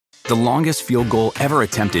The longest field goal ever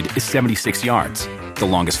attempted is 76 yards. The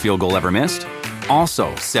longest field goal ever missed?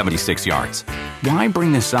 Also 76 yards. Why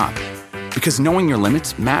bring this up? Because knowing your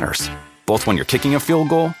limits matters, both when you're kicking a field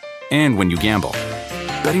goal and when you gamble.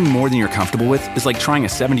 Betting more than you're comfortable with is like trying a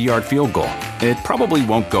 70-yard field goal. It probably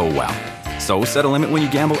won't go well. So set a limit when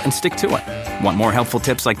you gamble and stick to it. Want more helpful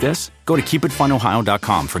tips like this? Go to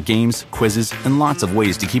keepitfunohio.com for games, quizzes, and lots of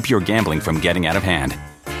ways to keep your gambling from getting out of hand.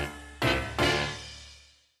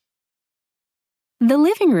 The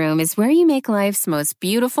living room is where you make life's most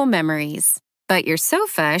beautiful memories. But your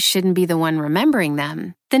sofa shouldn't be the one remembering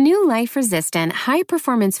them. The new life-resistant,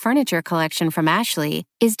 high-performance furniture collection from Ashley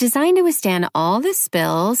is designed to withstand all the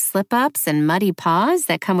spills, slip-ups, and muddy paws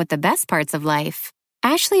that come with the best parts of life.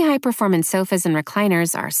 Ashley high-performance sofas and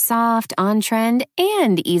recliners are soft, on-trend,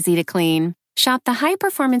 and easy to clean. Shop the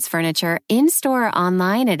high-performance furniture in-store or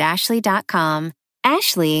online at ashley.com.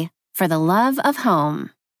 Ashley, for the love of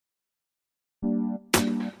home.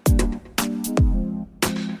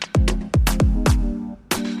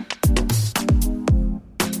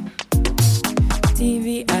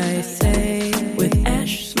 TV I Say with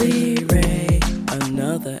Ashley Ray.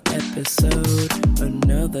 Another episode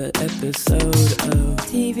of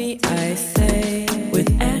TV I Say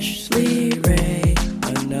with Ashley Ray.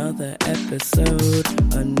 Another episode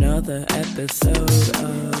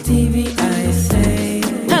of TV I Say.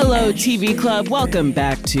 Hello, TV Club. Welcome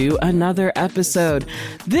back to another episode.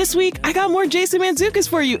 This week, I got more Jason Mantzoukas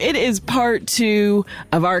for you. It is part 2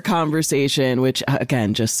 of our conversation, which,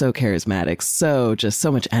 again, just so charismatic. So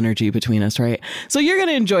much energy between us, right? So you're going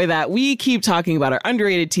to enjoy that. We keep talking about our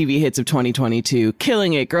underrated TV hits of 2022.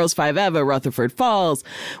 Killing It, Girls 5 Eva, Rutherford Falls,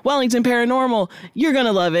 Wellington Paranormal. You're going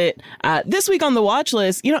to love it. This week on the watch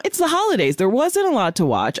list, it's the holidays. There wasn't a lot to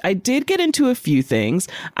watch. I did get into a few things.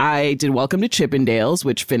 I did Welcome to Chippendales,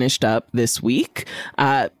 which finished up this week.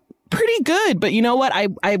 Pretty good, but you know what?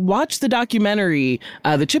 I watched the documentary,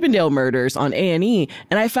 The Chippendale Murders on A&E,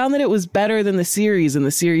 and I found that it was better than the series, and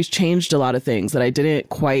the series changed a lot of things that I didn't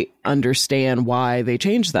quite understand why they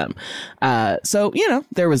changed them. So,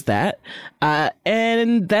 there was that.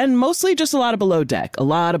 And then mostly just a lot of Below Deck,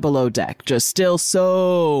 just still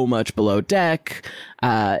so much Below Deck.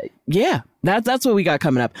 That's what we got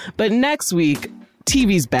coming up. But next week,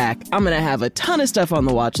 TV's back. I'm going to have a ton of stuff on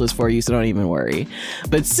the watch list for you, so don't even worry.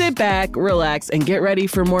 But sit back, relax, and get ready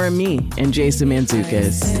for more of me and Jason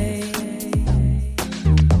Mantzoukas.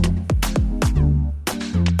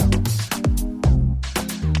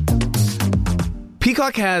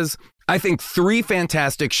 Peacock has, I think, 3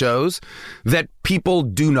 fantastic shows that people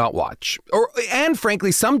do not watch. And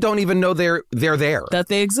frankly, some don't even know they're there. That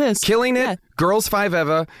they exist. Killing It, Girls 5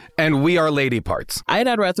 Eva, and We Are Lady Parts. I'd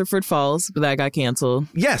add Rutherford Falls, but that got canceled.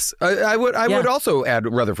 Yes, I would also add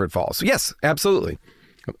Rutherford Falls. Yes, absolutely.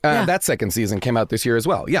 That second season came out this year as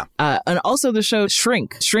well. Yeah. And also the show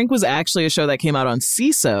Shrink. Shrink was actually a show that came out on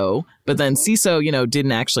CISO, but then CISO,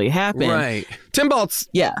 didn't actually happen. Right. Tim Baltz,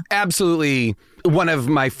 absolutely one of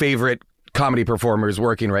my favorite comedy performers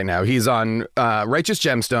working right now. He's on Righteous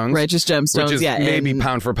Gemstones. Which is maybe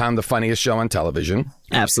pound for pound the funniest show on television.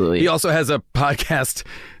 Absolutely. He also has a podcast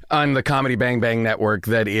on the Comedy Bang Bang Network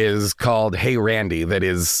that is called Hey Randy, that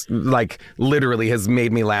is literally has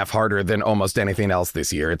made me laugh harder than almost anything else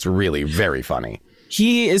this year. It's really very funny.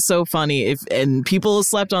 He is so funny, and people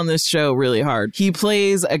slept on this show really hard. He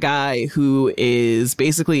plays a guy who is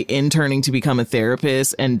basically interning to become a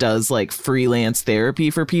therapist and does freelance therapy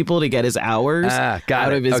for people to get his hours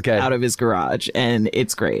out of his garage, and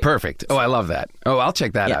it's great. Perfect. Oh, I love that. Oh, I'll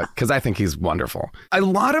check that out because I think he's wonderful. A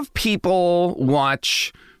lot of people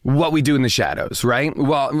watch What We Do in the Shadows, right?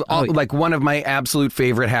 Well, one of my absolute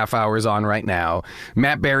favorite half hours on right now.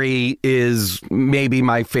 Matt Berry is maybe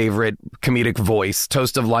my favorite comedic voice.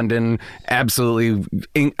 Toast of London, absolutely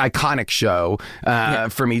iconic show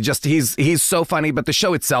for me. Just he's so funny, but the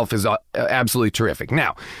show itself is absolutely terrific.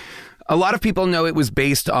 Now, a lot of people know it was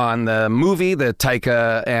based on the movie, the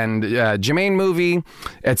Taika and Jermaine movie,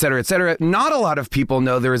 et cetera, et cetera. Not a lot of people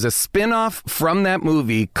know there is a spin-off from that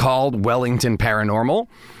movie called Wellington Paranormal.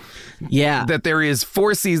 Yeah. That there is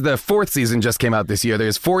 4 seasons. The 4th season just came out this year.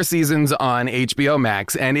 There's 4 seasons on HBO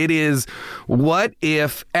Max, and it is what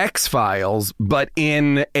if X-Files, but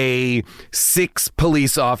in a 6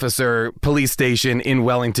 police officer police station in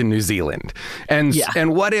Wellington, New Zealand. And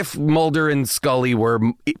what if Mulder and Scully were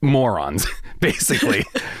morons, basically.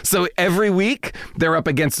 So every week they're up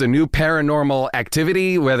against a new paranormal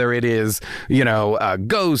activity, whether it is,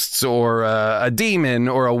 ghosts or a demon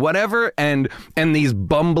or a whatever, and these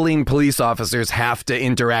bumbling police officers have to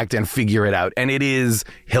interact and figure it out. And it is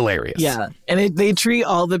hilarious. Yeah. And they treat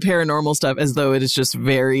all the paranormal stuff as though it is just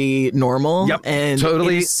very normal. Yep. And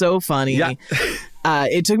totally. it is so funny. Yeah.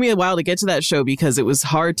 It took me a while to get to that show because it was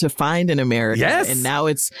hard to find in America. Yes. And now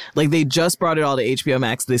it's like they just brought it all to HBO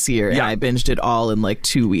Max this year, and I binged it all in like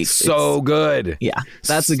 2 weeks. So good. Yeah,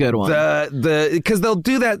 that's a good one. Because they'll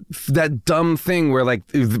do that dumb thing where like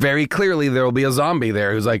very clearly there will be a zombie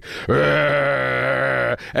there who's like,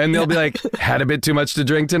 "Arr," and they'll be like, had a bit too much to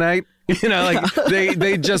drink tonight. You know, like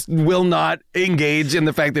they just will not engage in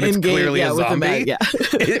the fact that it's clearly a zombie.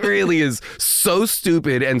 It really is so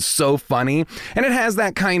stupid and so funny. And it has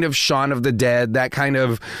that kind of Shaun of the Dead, that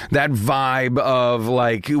vibe of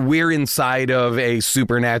like we're inside of a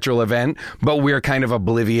supernatural event, but we're kind of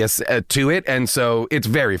oblivious to it. And so it's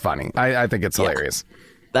very funny. I think it's hilarious.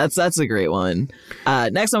 That's a great one.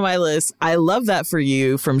 Next on my list, I Love That For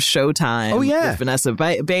You from Showtime. Oh, yeah. With Vanessa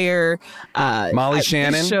Bayer. Molly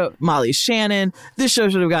Shannon. Molly Shannon. This show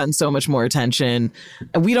should have gotten so much more attention.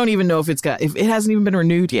 We don't even know if it hasn't even been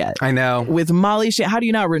renewed yet. I know. With Molly Shannon, how do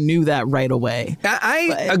you not renew that right away?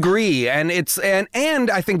 I agree. And and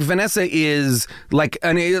I think Vanessa is like,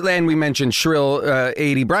 and we mentioned Shrill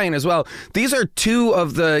 80 Brian as well. These are two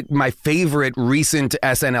of my favorite recent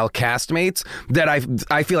SNL castmates that I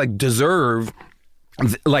feel like deserve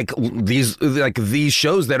these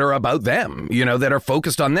shows that are about them, you know, that are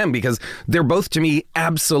focused on them, because they're both to me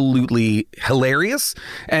absolutely hilarious.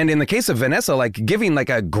 And in the case of Vanessa, like giving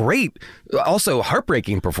like a great, also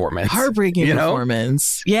heartbreaking performance.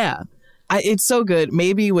 Yeah. It's so good.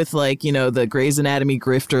 Maybe with like, you know, the Grey's Anatomy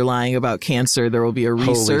grifter lying about cancer, there will be a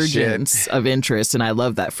resurgence of interest. And I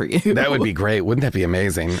love that for you. That would be great. Wouldn't that be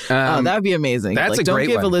amazing? That would be amazing. That's a great one.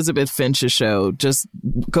 Don't give Elizabeth Finch a show. Just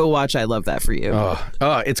go watch I Love That For You.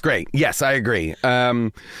 Oh, it's great. Yes, I agree.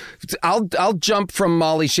 I'll jump from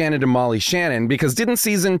Molly Shannon to Molly Shannon because didn't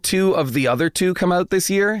season 2 of the other two come out this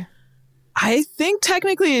year? I think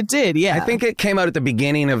technically it did, yeah. I think it came out at the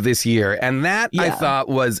beginning of this year, and that I thought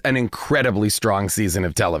was an incredibly strong season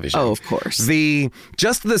of television. Oh, of course.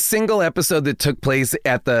 Just the single episode that took place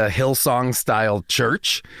at the Hillsong-style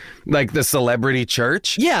church, like the celebrity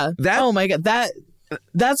church. Yeah. Oh my God, that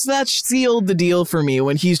sealed the deal for me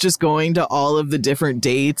when he's just going to all of the different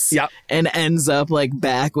dates and ends up like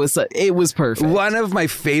back with it was perfect. One of my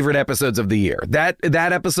favorite episodes of the year. That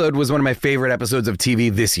episode was one of my favorite episodes of TV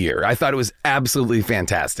this year. I thought it was absolutely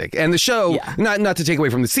fantastic. And the show, not to take away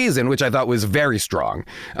from the season, which I thought was very strong.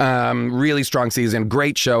 Really strong season,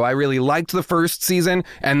 great show. I really liked the first season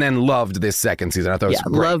and then loved this second season. I thought it was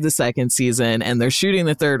great. Love the second season, and they're shooting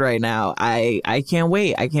the third right now. I can't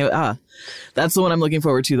wait. That's the one I'm looking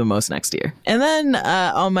forward to the most next year. And then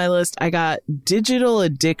on my list, I got Digital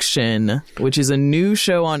Addiction, which is a new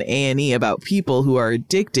show on A&E about people who are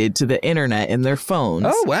addicted to the internet and their phones.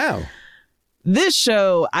 Oh, wow. This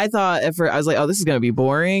show, I thought at first, I was like, oh, this is going to be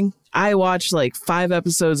boring. I watched like 5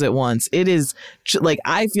 episodes at once. It is like,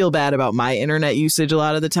 I feel bad about my internet usage a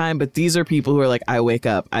lot of the time, but these are people who are like, I wake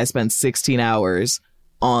up, I spend 16 hours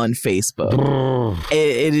on Facebook.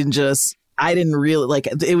 I didn't really like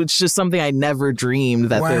it. Was just something I never dreamed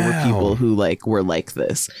that there were people who like were like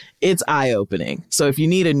this. It's eye opening. So if you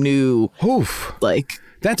need a new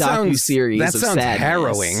docuseries of sadness,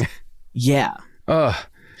 harrowing. Yeah.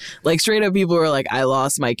 Like straight up people were like, I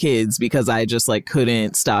lost my kids because I just like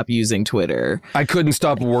couldn't stop using Twitter. I couldn't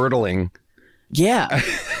stop wordling. Yeah.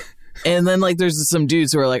 And then like there's some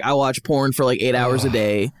dudes who are like, I watch porn for like 8 hours a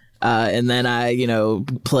day. And then I,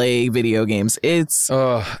 play video games. I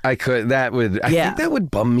think that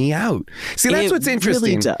would bum me out. See, that's what's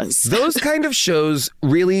interesting. It really does. Those kind of shows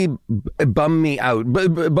really bum me out.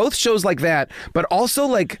 But both shows like that, but also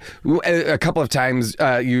like a couple of times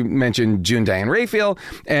you mentioned June Diane Raphael,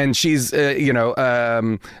 and she's,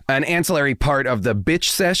 an ancillary part of the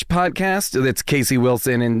Bitch Sesh podcast. That's Casey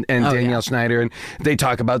Wilson and Danielle Schneider, and they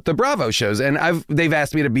talk about the Bravo shows. And they've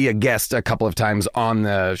asked me to be a guest a couple of times on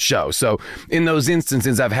the show. So in those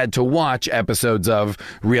instances, I've had to watch episodes of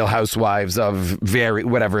Real Housewives of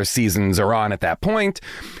whatever seasons are on at that point.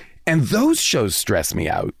 And those shows stress me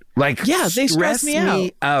out. They stress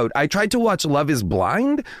me out. I tried to watch Love is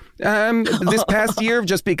Blind this past year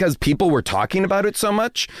just because people were talking about it so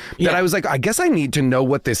much that I was like, I guess I need to know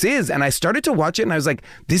what this is. And I started to watch it and I was like,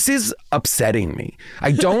 this is upsetting me.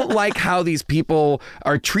 I don't like how these people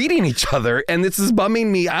are treating each other, and this is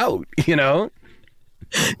bumming me out,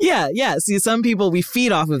 Yeah. See, some people, we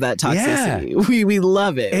feed off of that toxicity. We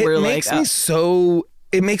love it. It makes me so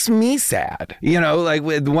it makes me sad. You know, like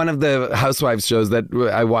with one of the Housewives shows that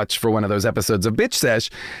I watched for one of those episodes of Bitch Sesh,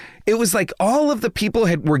 it was like all of the people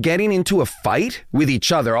were getting into a fight with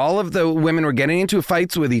each other. All of the women were getting into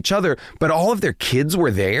fights with each other, but all of their kids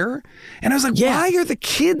were there. And I was like, why are the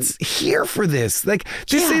kids here for this? Like,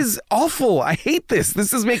 this is awful. I hate this.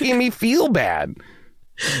 This is making me feel bad.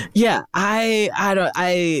 Yeah,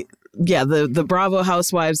 the Bravo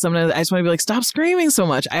Housewives, sometimes I just want to be like, stop screaming so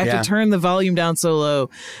much. I have to turn the volume down so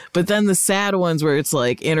low. But then the sad ones where it's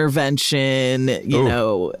like intervention, you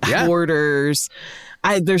know, hoarders.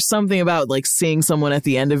 There's something about like seeing someone at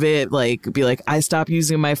the end of it, like be like, I stopped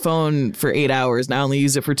using my phone for 8 hours. Now I only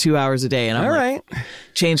use it for 2 hours a day. And I'm like,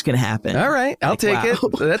 change can happen. All right. I'll take it.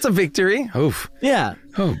 That's a victory. Oof. Yeah.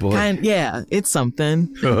 Oh, boy. It's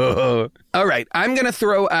something. All right. I'm going to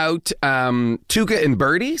throw out Tuca and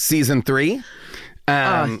Birdie, season 3.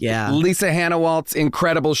 Lisa Hanawalt's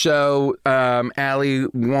incredible show. Ali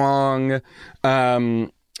Wong.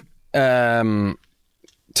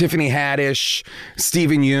 Tiffany Haddish,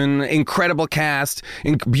 Stephen Yeun, incredible cast,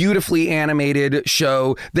 beautifully animated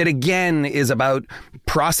show that again is about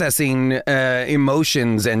processing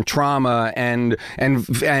emotions and trauma and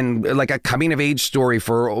like a coming of age story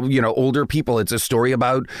for, you know, older people. It's a story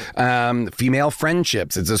about female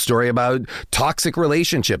friendships. It's a story about toxic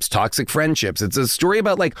relationships, toxic friendships. It's a story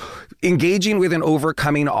about like engaging with and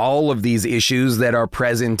overcoming all of these issues that are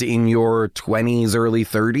present in your 20s, early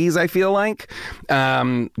 30s, I feel like.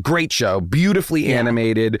 Great show, beautifully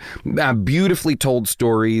animated, beautifully told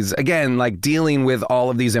stories. Again, like dealing with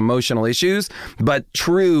all of these emotional issues, but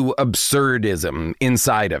true absurdism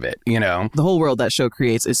inside of it, you know? The whole world that show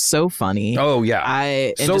creates is so funny. Oh,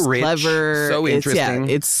 yeah. So rich, clever. So interesting.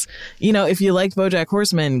 It's, you know, if you liked BoJack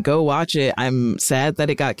Horseman, go watch it. I'm sad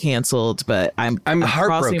that it got canceled, but I'm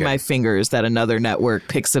crossing my fingers that another network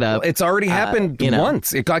picks it up. Well, it's already happened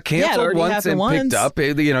once. It got canceled once and picked up.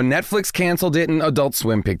 You know, Netflix canceled it and Adult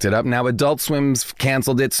Swim picked it up. Now Adult Swim's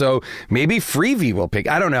canceled it, so maybe Freevee will pick.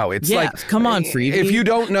 I don't know. It's like, come on, Freevee. If you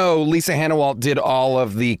don't know, Lisa Hanawalt did all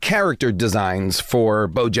of the character designs for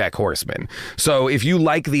BoJack Horseman. So if you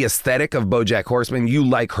like the aesthetic of BoJack Horseman, you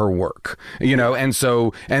like her work. You know, and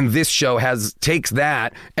this show takes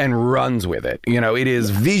that and runs with it. You know, it is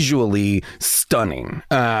visually stunning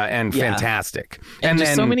and fantastic. And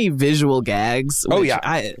just so many visual gags.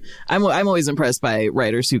 I'm always impressed by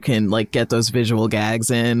writers who can like get those visual gags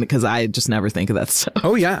in, because I just never think of that stuff.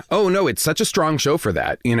 Oh, yeah. Oh, no, it's such a strong show for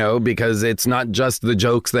that, you know, because it's not just the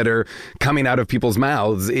jokes that are coming out of people's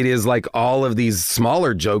mouths. It is like all of these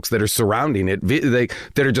smaller jokes that are surrounding it, that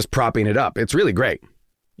are just propping it up. It's really great.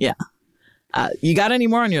 Yeah. You got any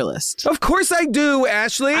more on your list? Of course I do,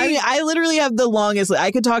 Ashley. I mean, I literally have the longest. I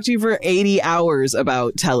could talk to you for 80 hours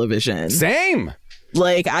about television. Same.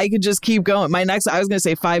 Like, I could just keep going. I was going to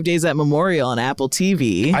say 5 Days at Memorial on Apple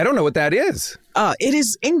TV. I don't know what that is.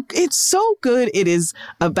 It's so good. It's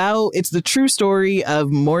the true story of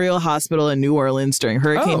Memorial Hospital in New Orleans during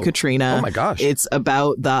Hurricane Katrina. Oh my gosh. It's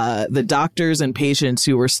about the doctors and patients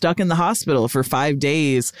who were stuck in the hospital for 5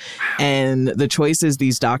 days and the choices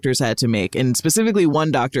these doctors had to make. And specifically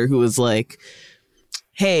one doctor who was like,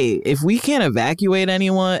 hey, if we can't evacuate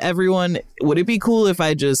everyone, would it be cool if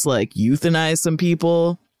I just like euthanize some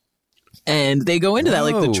people? And they go into that,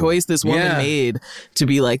 like the choice this woman made to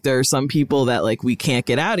be like, there are some people that like, we can't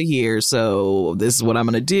get out of here. So this is what I'm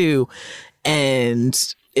going to do. And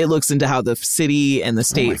it looks into how the city and the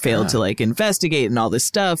state failed to like investigate and all this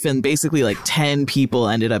stuff. And basically like 10 people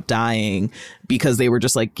ended up dying because they were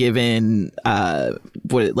just like given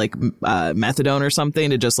methadone or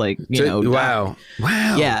something to just like, Wow.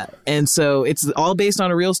 Yeah. And so it's all based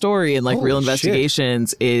on a real story and like real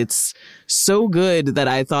investigations. Shit. It's so good that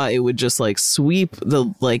I thought it would just like sweep the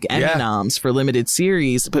like Emmy noms for limited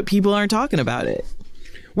series, but people aren't talking about it.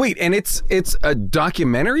 Wait, and it's a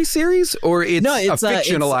documentary series, or it's a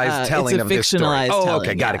fictionalized telling of this story? Oh,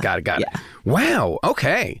 okay, got it. Yeah. Wow,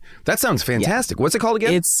 okay. That sounds fantastic. Yeah. What's it called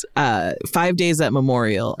again? It's 5 Days at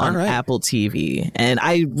Memorial on Apple TV. And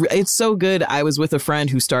it's so good. I was with a friend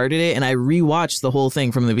who started it, and I rewatched the whole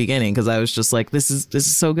thing from the beginning because I was just like, this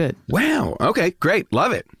is so good. Wow, okay, great.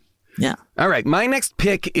 Love it. Yeah. All right, my next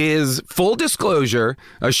pick is, full disclosure,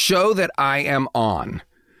 a show that I am on.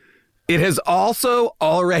 It has also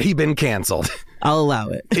already been canceled. I'll allow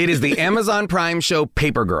it. It is the Amazon Prime show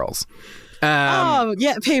Paper Girls.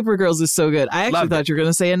 Paper Girls is so good. I actually thought you were going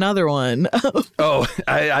to say another one.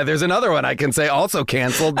 There's another one I can say also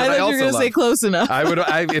canceled. But I thought you were going to say Close Enough.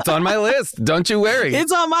 It's on my list. Don't you worry.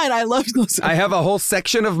 It's on mine. I love Close Enough. I have a whole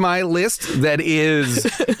section of my list that is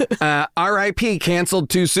R.I.P. canceled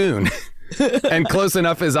too soon. And Close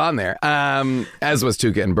Enough is on there, as was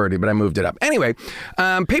Tuca and Birdie, but I moved it up. Anyway,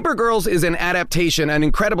 Paper Girls is an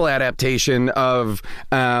incredible adaptation of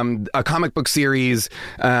a comic book series,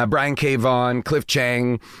 Brian K. Vaughan, Cliff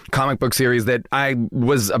Chang comic book series that I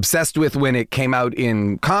was obsessed with when it came out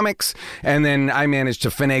in comics, and then I managed to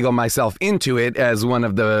finagle myself into it as one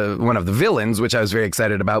of the villains, which I was very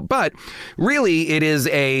excited about. But really, it is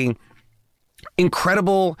a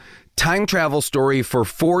incredible time travel story for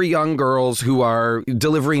 4 young girls who are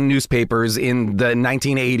delivering newspapers in the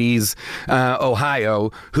 1980s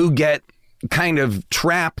Ohio, who get kind of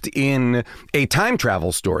trapped in a time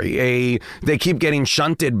travel story. They keep getting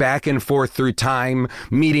shunted back and forth through time,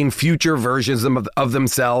 meeting future versions of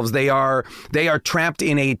themselves. They are trapped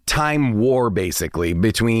in a time war, basically,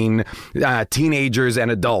 between teenagers and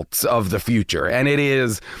adults of the future. And it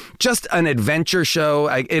is just an adventure show.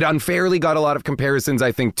 It unfairly got a lot of comparisons,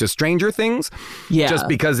 I think, to Stranger Things, just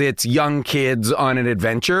because it's young kids on an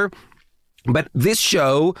adventure. But this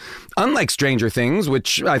show, unlike Stranger Things,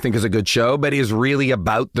 which I think is a good show, but is really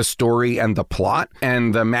about the story and the plot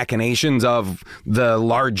and the machinations of the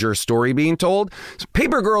larger story being told.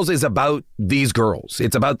 Paper Girls is about these girls.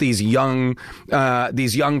 It's about these young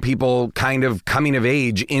people kind of coming of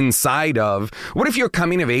age inside of, what if your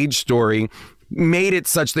coming of age story made it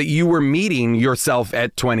such that you were meeting yourself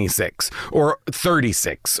at 26 or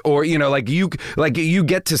 36, or, you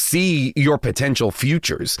get to see your potential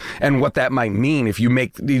futures and what that might mean.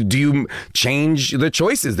 Do you change the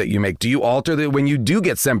choices that you make? Do you alter when you do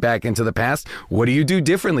get sent back into the past? What do you do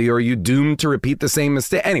differently? Or are you doomed to repeat the same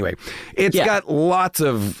mistake? Anyway, it's got lots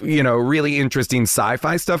of, really interesting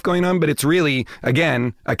sci-fi stuff going on, but it's really,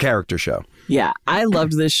 again, a character show. Yeah, I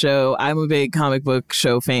loved this show. I'm a big comic book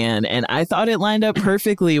show fan, and I thought it lined up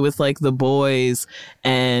perfectly with like The Boys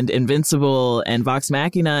and Invincible and Vox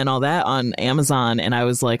Machina and all that on Amazon. And I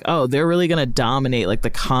was like, oh, they're really going to dominate like the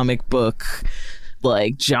comic book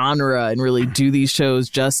like genre and really do these shows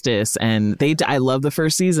justice. And I love the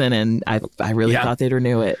first season, and I really thought they'd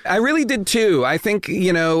renew it. I really did too. I think,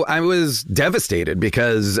 I was devastated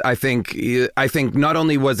because I think not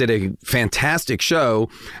only was it a fantastic show,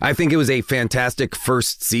 I think it was a fantastic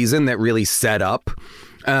first season that really set up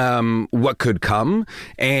what could come.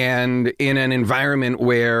 And in an environment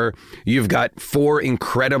where you've got 4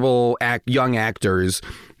 incredible young actors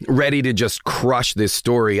ready to just crush this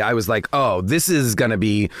story, I was like, oh, this is going to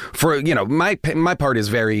be my part is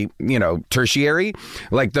very, tertiary.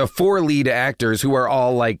 Like the 4 lead actors who are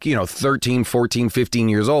all like, 13, 14, 15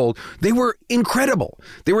 years old, they were incredible.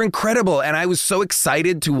 And I was so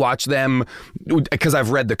excited to watch them because I've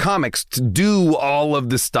read the comics to do all of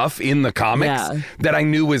the stuff in the comics that I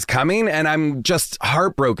knew was coming. And I'm just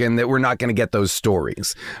heartbroken that we're not going to get those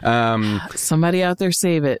stories. Somebody out there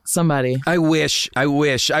save it. Somebody. I wish.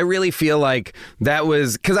 I really feel like that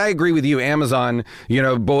was, because I agree with you, Amazon,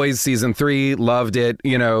 Boys season 3, loved it.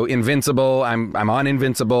 Invincible, I'm on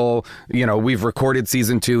Invincible. We've recorded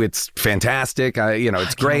season 2. It's fantastic.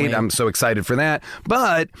 It's great. Wait. I'm so excited for that.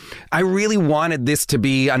 But I really wanted this to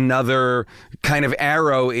be another kind of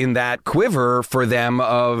arrow in that quiver for them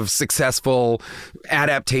of successful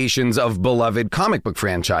adaptations of beloved comic book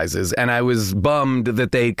franchises. And I was bummed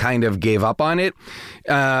that they kind of gave up on it.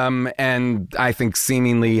 And I think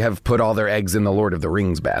seemingly have put all their eggs in the Lord of the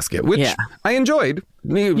Rings basket, which I enjoyed.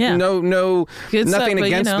 No, good nothing stuff,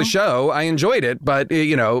 against the show. I enjoyed it, but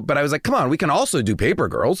but I was like, come on, we can also do Paper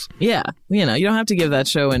Girls. Yeah, you don't have to give that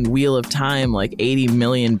show and Wheel of Time like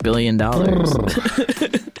 $80 billion.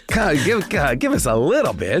 God, give us a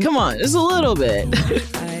little bit. Come on, just a little bit.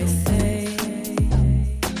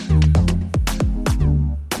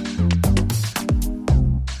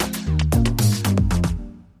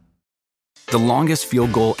 The longest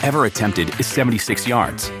field goal ever attempted is 76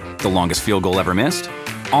 yards. The longest field goal ever missed?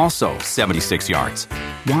 Also 76 yards.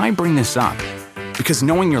 Why bring this up? Because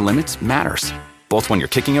knowing your limits matters, both when you're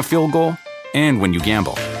kicking a field goal and when you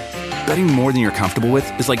gamble. Betting more than you're comfortable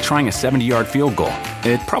with is like trying a 70-yard field goal.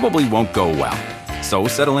 It probably won't go well. So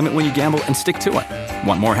set a limit when you gamble and stick to it.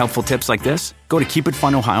 Want more helpful tips like this? Go to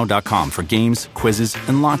keepitfunohio.com for games, quizzes,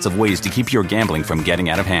 and lots of ways to keep your gambling from getting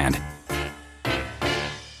out of hand.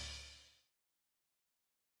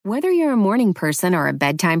 Whether you're a morning person or a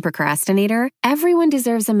bedtime procrastinator, everyone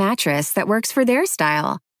deserves a mattress that works for their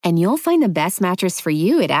style. And you'll find the best mattress for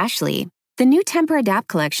you at Ashley. The new Tempur-Adapt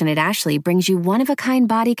collection at Ashley brings you one-of-a-kind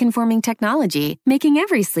body-conforming technology, making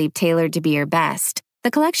every sleep tailored to be your best. The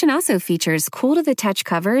collection also features cool-to-the-touch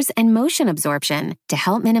covers and motion absorption to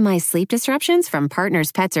help minimize sleep disruptions from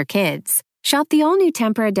partners, pets, or kids. Shop the all-new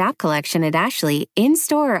Tempur-Adapt collection at Ashley,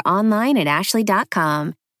 in-store or online at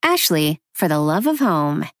ashley.com. Ashley, for the love of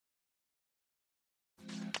home.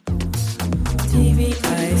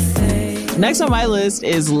 Next on my list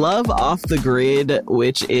is Love Off the Grid,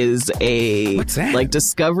 which is a What's that? like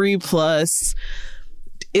Discovery Plus.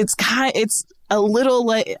 It's a little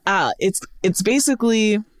like it's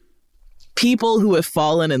basically people who have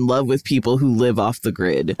fallen in love with people who live off the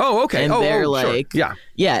grid. Oh, okay. And they're like, sure.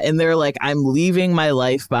 yeah, and they're like, I'm leaving my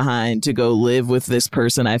life behind to go live with this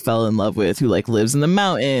person I fell in love with who like lives in the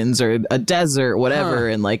mountains or a desert, whatever,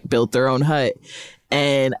 and like built their own hut.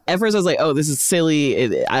 And at first I was like, oh, this is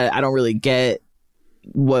silly. I don't really get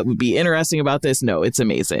what would be interesting about this. No, it's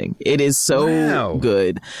amazing. It is so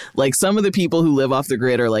good. Like some of the people who live off the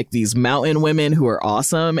grid are like these mountain women who are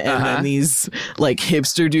awesome. And then these like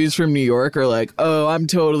hipster dudes from New York are like, oh, I'm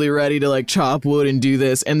totally ready to like chop wood and do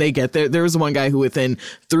this. And they get there. There was one guy who within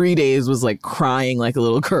 3 days was like crying like a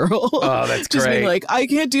little girl. Oh, that's just great. being like, I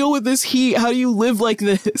can't deal with this heat. How do you live like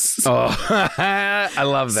this? Oh, I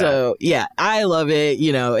love that. So yeah, I love it.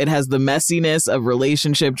 You know, it has the messiness of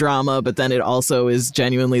relationship drama, but then it also is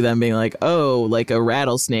genuinely them being like, oh, like a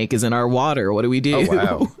rattlesnake is in our water. What do we do? Oh,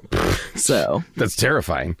 wow. So that's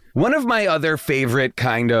terrifying. One of my other favorite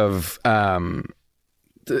kind of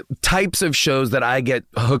types of shows that I get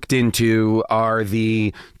hooked into are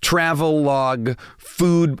the travel log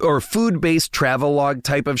food-based travel log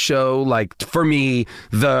type of show. Like for me,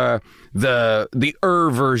 the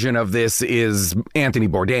version of this is Anthony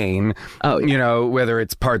Bourdain. Oh, yeah. You know, whether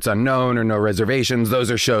it's Parts Unknown or No Reservations,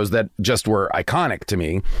 those are shows that just were iconic to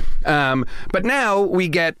me. But now we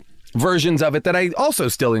get versions of it that I also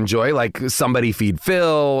still enjoy, like Somebody Feed Phil,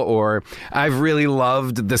 or I've really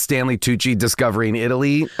loved the Stanley Tucci Discovering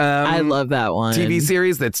Italy. I love that one. TV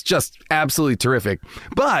series that's just absolutely terrific.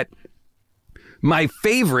 But my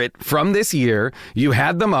favorite from this year, you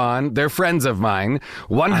had them on, they're friends of mine,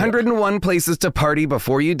 101 Places to Party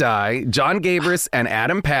Before You Die. John Gabris and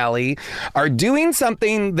Adam Pally are doing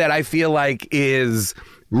something that I feel like is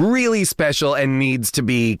really special and needs to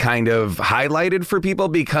be kind of highlighted for people,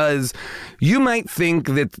 because you might think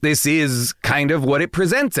that this is kind of what it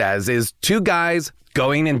presents as, is two guys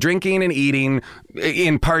going and drinking and eating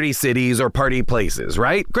in party cities or party places,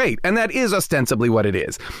 right? Great. And that is ostensibly what it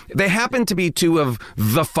is. They happen to be two of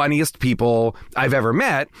the funniest people I've ever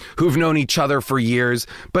met who've known each other for years.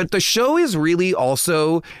 But the show is really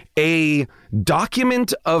also a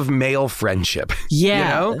document of male friendship. Yeah.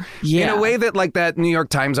 You know? Yeah. In a way that like that New York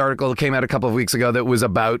Times article came out a couple of weeks ago that was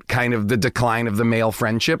about kind of the decline of the male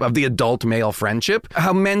friendship, of the adult male friendship,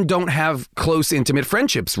 how men don't have close, intimate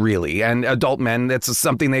friendships really. And adult men, that's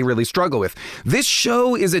something they really struggle with. This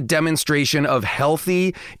show is a demonstration of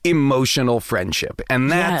healthy, emotional friendship.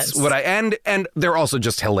 And that's what and they're also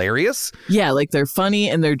just hilarious. Yeah, like they're funny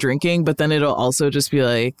and they're drinking, but then it'll also just be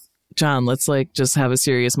like, John, let's like just have a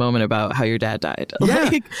serious moment about how your dad died. Yeah,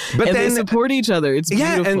 like, but and then they support each other. It's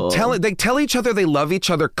beautiful. And they tell each other they love each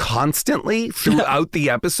other constantly throughout the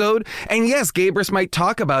episode. And yes, Gabris might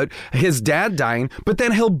talk about his dad dying, but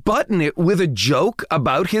then he'll button it with a joke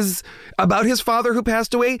about his father who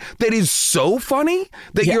passed away that is so funny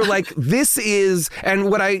that you're like, this is. And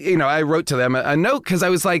what I wrote to them a note because I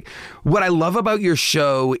was like, what I love about your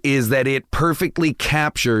show is that it perfectly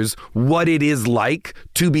captures what it is like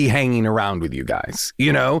to be hanging around with you guys.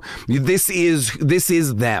 You know, this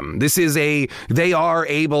is them. They are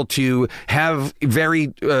able to have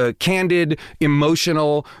very candid,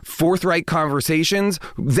 emotional, forthright conversations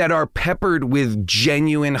that are peppered with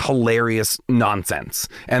genuine, hilarious nonsense.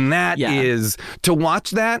 And that is, to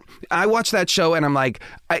watch that, I watch that show and I'm like,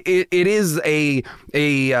 it is a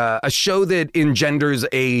show that engenders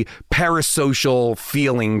a parasocial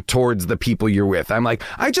feeling towards the people you're with. I'm like,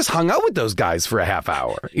 I just hung out with those guys for a half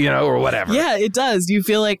hour, you know, or whatever. Yeah, it does. You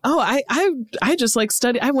feel like, oh, I just like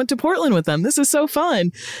studied. I went to Portland with them. This is so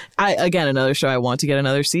fun. Again, another show I want to get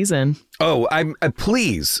another season. Oh, I'm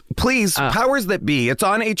please, Powers That Be. It's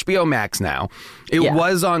on HBO Max now. It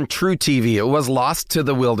was on True TV. It was lost to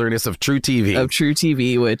the wilderness of True TV. Of True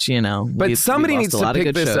TV, which, you know, but somebody needs to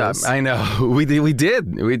pick this up. I know we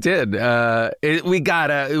did.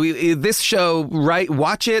 This show, right?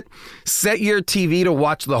 Watch it. Set your TV to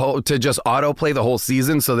watch to just autoplay the whole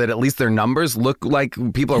season so that at least their numbers look like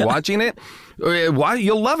people are watching it.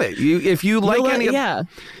 You'll love it. If you like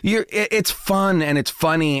it's fun and it's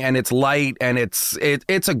funny and it's light and it's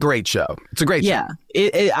a great show. It's a great show.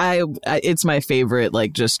 It's my favorite,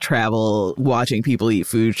 like, just travel, watching people eat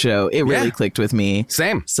food show. It really clicked with me.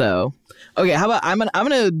 Same. So, okay, how about I'm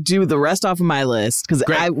gonna do the rest off of my list because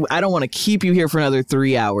I don't want to keep you here for another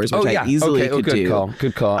 3 hours, which I easily could do.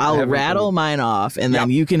 Good call. I'll rattle mine off and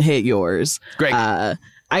then you can hit yours. Great. I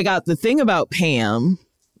got The Thing About Pam.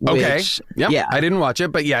 Which, I didn't watch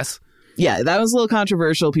it, but yes. Yeah, that was a little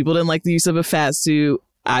controversial. People didn't like the use of a fat suit.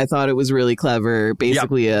 I thought it was really clever.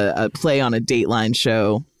 Basically a play on a Dateline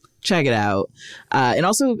show. Check it out. And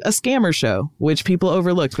also a scammer show, which people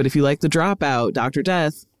overlooked. But if you like The Dropout, Dr.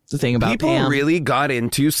 Death, The Thing About People Pam. really got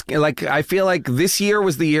into, like, I feel like this year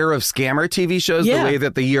was the year of scammer TV shows the way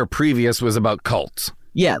that the year previous was about cults.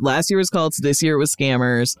 Yeah, last year was cults. This year was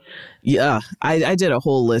scammers. Yeah, I did a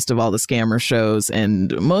whole list of all the scammer shows,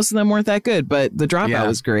 and most of them weren't that good. But The Dropout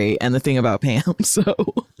was great, and The Thing About Pam. So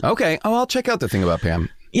okay, I'll check out The Thing About Pam.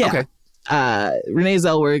 Yeah. Okay. Renee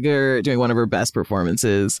Zellweger doing one of her best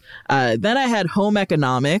performances. Then I had Home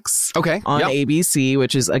Economics on ABC,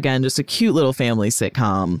 which is, again, just a cute little family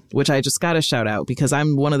sitcom, which I just got to shout out because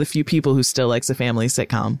I'm one of the few people who still likes a family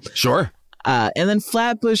sitcom. Sure. And then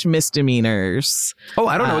Flatbush Misdemeanors. Oh,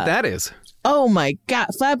 I don't know what that is. Oh, my God.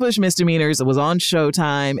 Flatbush Misdemeanors was on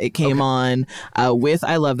Showtime. It came on with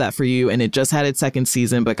I Love That For You, and it just had its second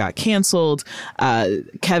season but got canceled.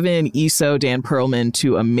 Kevin Iso, Dan Perlman,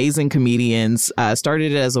 two amazing comedians,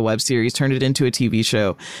 started it as a web series, turned it into a TV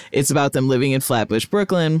show. It's about them living in Flatbush,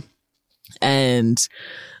 Brooklyn. And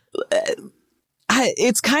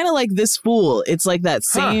it's kind of like This Fool. It's like that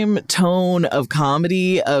same tone of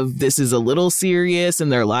comedy of this is a little serious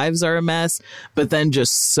and their lives are a mess, but then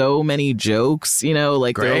just so many jokes, you know,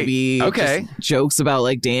 like there'll be just jokes about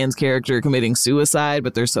like Dan's character committing suicide,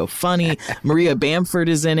 but they're so funny. Maria Bamford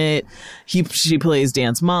is in it. She plays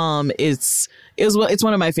Dan's mom. It's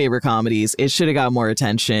one of my favorite comedies. It should have got more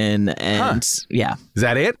attention. And yeah. Is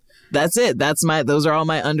that it? That's it. Those are all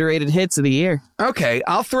my underrated hits of the year. Okay,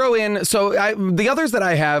 I'll throw in. So the others that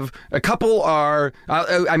I have, a couple are.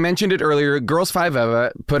 I mentioned it earlier. Girls 5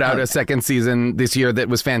 Eva put out a second season this year that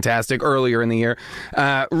was fantastic. Earlier in the year,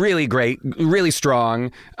 really great, really strong,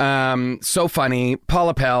 so funny.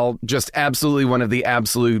 Paula Pell, just absolutely one of the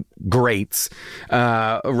absolute greats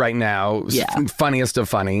right now. Yeah, funniest of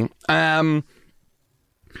funny.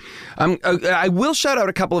 I will shout out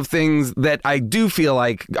a couple of things that I do feel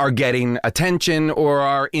like are getting attention or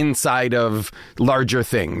are inside of larger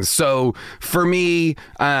things. So for me,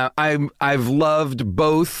 I've loved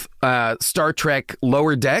both Star Trek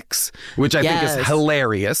Lower Decks, which I think is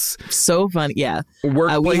hilarious. So funny, yeah.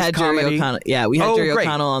 Workplace we had comedy. Jerry O'Connell. Yeah, we had Jerry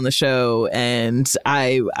O'Connell on the show, and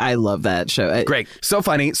I love that show. Great, so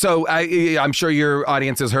funny. So I'm sure your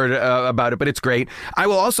audience has heard about it, but it's great. I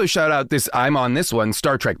will also shout out I'm on this one,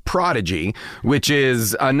 Star Trek Prodigy, which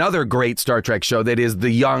is another great Star Trek show that is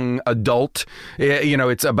the young adult. You know,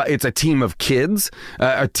 it's a team of kids,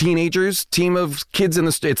 a teenagers team of kids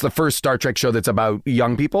it's the first Star Trek show that's about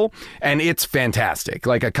young people. And it's fantastic,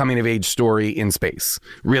 like a coming-of-age story in space.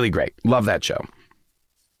 Really great. Love that show.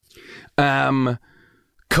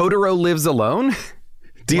 Kotaro Lives Alone.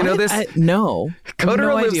 Do you know this? No.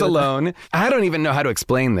 Kotaro Lives Alone. I don't even know how to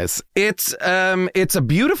explain this. It's on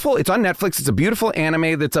Netflix. It's a beautiful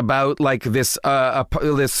anime that's about like this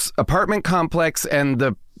apartment complex, and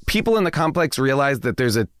the people in the complex realize that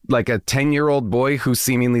there's a 10-year-old boy who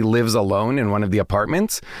seemingly lives alone in one of the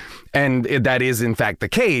apartments. And that is, in fact, the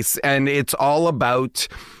case. And it's all about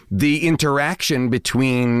the interaction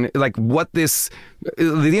between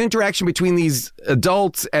the interaction between these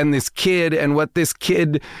adults and this kid, and what this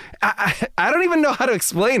kid, I don't even know how to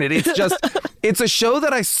explain it. It's just, it's a show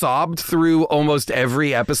that I sobbed through almost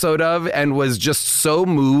every episode of and was just so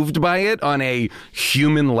moved by it on a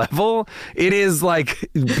human level. It is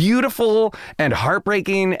like beautiful and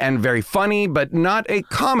heartbreaking and very funny, but not a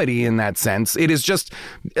comedy in that sense. It is just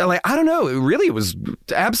like, I don't know. It was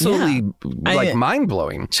absolutely mind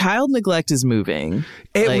blowing. Child neglect is moving.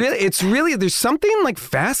 It's really, there's something like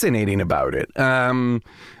fascinating about it. And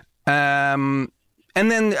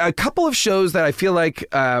then a couple of shows that I feel like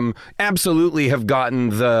absolutely have gotten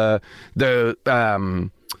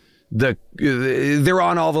they're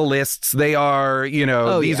on all the lists. They are,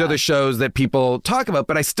 these are the shows that people talk about,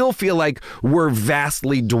 but I still feel like we're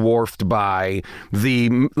vastly dwarfed by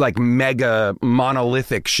the mega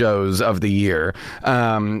monolithic shows of the year.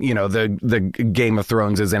 The Game of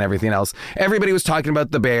Throneses and everything else. Everybody was talking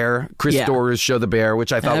about The Bear, Chris Store's show The Bear,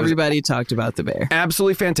 which I thought everybody talked about The Bear.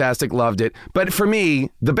 Absolutely fantastic. Loved it. But for me,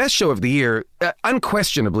 the best show of the year,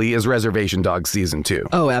 unquestionably, is Reservation Dogs Season 2.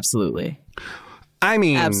 Oh, absolutely. I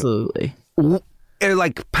mean, absolutely.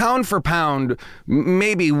 Like pound for pound,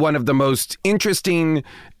 maybe one of the most interesting,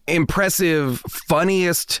 impressive,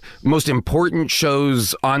 funniest, most important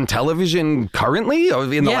shows on television currently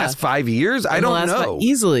in the last 5 years. I don't know.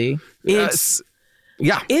 Easily. It's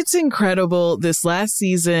incredible. This last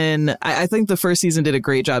season, I think the first season did a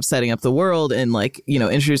great job setting up the world and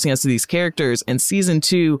introducing us to these characters. And season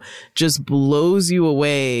 2 just blows you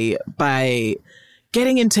away by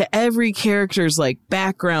getting into every character's like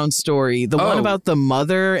background story. The one about the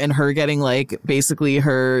mother and her getting like basically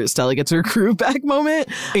her Stella gets her groove back moment.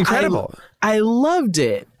 Incredible. I loved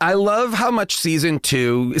it. I love how much season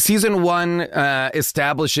 1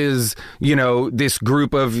 establishes, this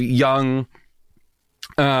group of young,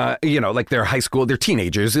 like they're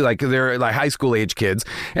teenagers, like they're like high school age kids.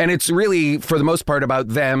 And it's really, for the most part, about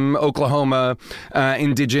them, Oklahoma,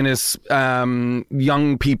 indigenous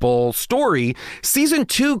young people story. Season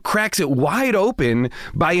 2 cracks it wide open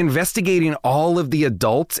by investigating all of the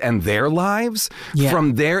adults and their lives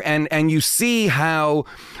from there. And you see how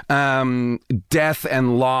death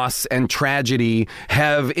and loss and tragedy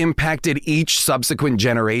have impacted each subsequent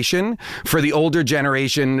generation. For the older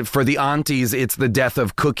generation, for the aunties, it's the death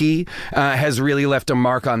of Cookie has really left a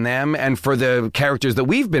mark on them, and for the characters that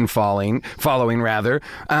we've been following,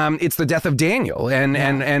 it's the death of Daniel, and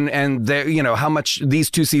how much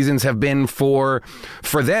these 2 seasons have been for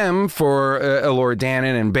them, for Elora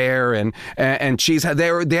Danan and Bear and Cheese.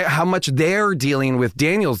 How much they're dealing with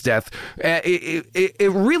Daniel's death.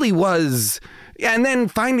 It really was. And then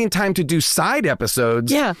finding time to do side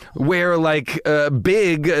episodes where like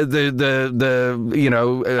Big, the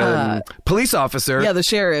police officer. Yeah, the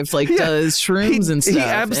sheriff does shrooms and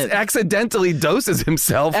stuff. He accidentally doses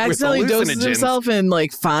himself with hallucinogens. And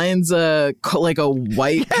like finds a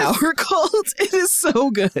white power cult. It is so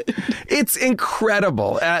good. It's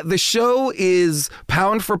incredible. The show is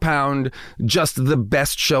pound for pound just the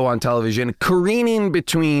best show on television, careening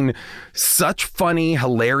between such funny,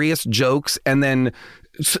 hilarious jokes and then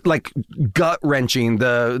like gut-wrenching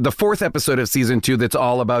the 4th episode of season 2 that's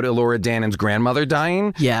all about Elora Danan's grandmother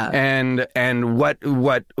dying. Yeah. And what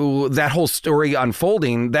that whole story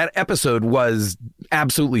unfolding, that episode was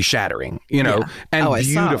absolutely shattering, and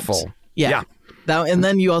beautiful. Yeah. And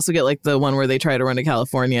then you also get like the one where they try to run to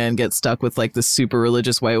California and get stuck with like the super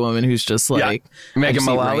religious white woman who's just like Megan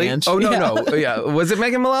Mullally. Ranch. Oh no, yeah. Was it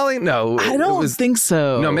Megan Mullally? No, I don't think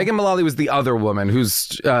so. No, Megan Mullally was the other woman who's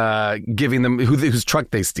giving them whose truck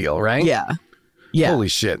they steal, right? Yeah. Holy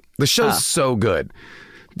shit, the show's so good.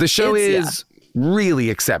 The show is really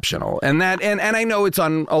exceptional, and I know it's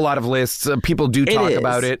on a lot of lists. People do talk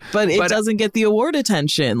about it, but it doesn't get the award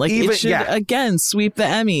attention. Like it should again sweep the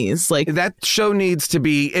Emmys. Like that show needs to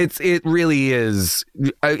be. It really is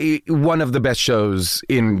one of the best shows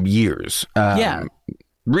in years.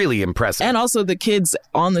 Really impressive. And also the kids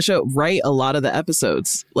on the show write a lot of the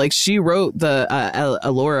episodes. Like she wrote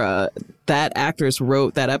Elora, that actress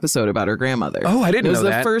wrote that episode about her grandmother. Oh, I didn't know that. It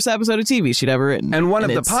was the first episode of TV she'd ever written. And one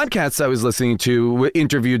of the podcasts I was listening to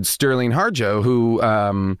interviewed Sterling Harjo,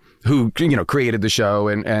 who created the show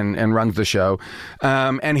and runs the show.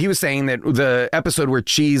 And he was saying that the episode where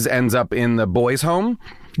Cheese ends up in the boys' home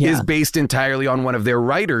is based entirely on one of their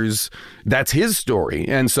writers. That's his story.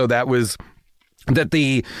 And so that was... that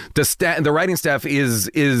the writing staff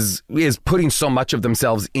is putting so much of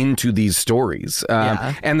themselves into these stories,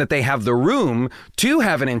 and that they have the room to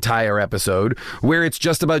have an entire episode where it's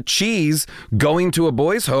just about Cheese going to a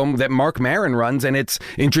boys' home that Marc Maron runs, and it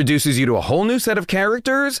introduces you to a whole new set of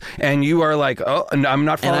characters, and you are like, oh, I'm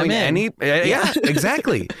not following any. Yeah,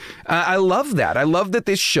 exactly. I love that. I love that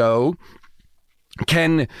this show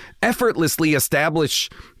can effortlessly establish,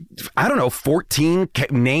 14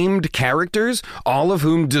 named characters, all of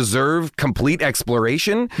whom deserve complete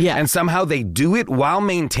exploration. Yeah. And somehow they do it while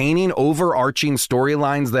maintaining overarching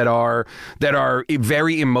storylines that are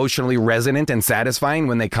very emotionally resonant and satisfying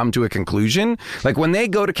when they come to a conclusion. Like when they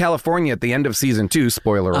go to California at the end of season 2,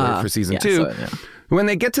 spoiler alert for season 2. When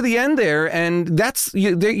they get to the end there, and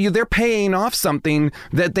they're paying off something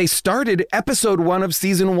that they started episode 1 of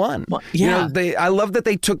season 1. Well, yeah. I love that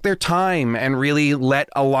they took their time and really let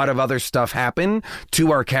a lot of other stuff happen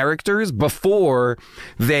to our characters before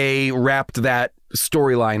they wrapped that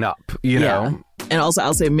storyline up, you know? And also,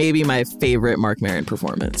 I'll say maybe my favorite Marc Maron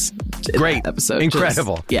performance. Great episode.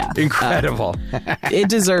 Incredible. Incredible. It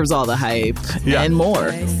deserves all the hype and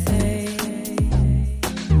more.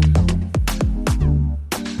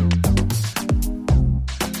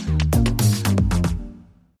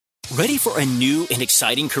 Ready for a new and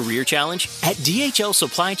exciting career challenge? At DHL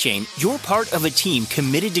Supply Chain, you're part of a team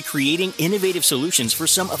committed to creating innovative solutions for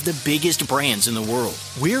some of the biggest brands in the world.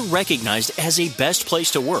 We're recognized as a best place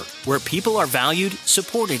to work, where people are valued,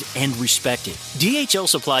 supported, and respected. DHL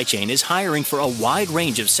Supply Chain is hiring for a wide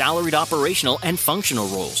range of salaried operational and functional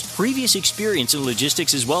roles. Previous experience in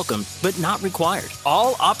logistics is welcome, but not required.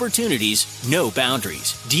 All opportunities, no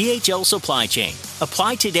boundaries. DHL Supply Chain.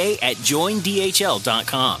 Apply today at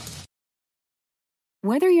joindhl.com.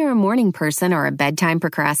 Whether you're a morning person or a bedtime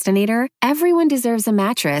procrastinator, everyone deserves a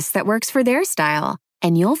mattress that works for their style.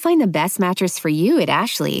 And you'll find the best mattress for you at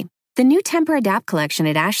Ashley. The new Temper-Adapt collection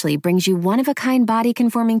at Ashley brings you one-of-a-kind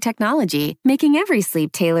body-conforming technology, making every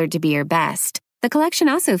sleep tailored to be your best. The collection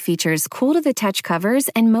also features cool-to-the-touch covers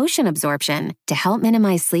and motion absorption to help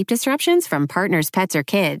minimize sleep disruptions from partners, pets, or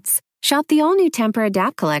kids. Shop the all-new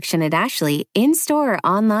Temper-Adapt collection at Ashley, in-store or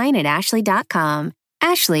online at ashley.com.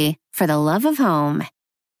 Ashley, for the love of home.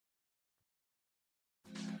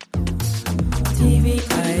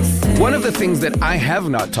 One of the things that I have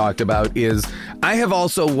not talked about is I have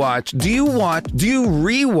also watched, do you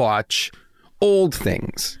rewatch old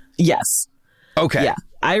things? Yes. Okay. Yeah.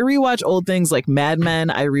 I rewatch old things like Mad Men.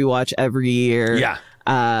 I rewatch every year. Yeah.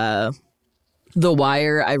 The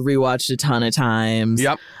Wire, I've rewatched a ton of times.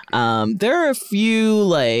 Yep. There are a few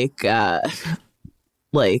like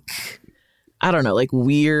I don't know, like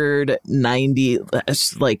weird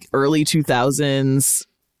 90s, like early 2000s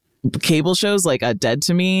cable shows like Dead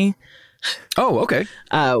to Me. Oh, okay.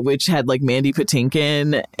 Which had like Mandy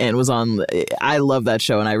Patinkin and was on. I love that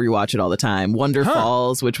show and I rewatch it all the time. Wonder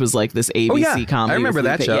Falls, which was like this ABC comedy. I remember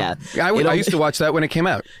that show. Yeah, I used to watch that when it came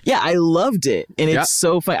out. Yeah, I loved it, and it's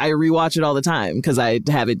so fun. I rewatch it all the time because I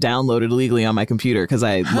have it downloaded illegally on my computer because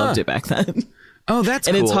I loved it back then. Oh, that's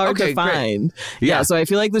and cool. it's hard to find. Yeah, so I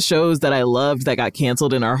feel like the shows that I loved that got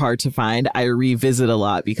canceled and are hard to find, I revisit a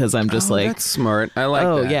lot because I'm just like, that's smart. I like that.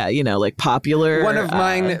 Oh yeah, you know, like popular. One of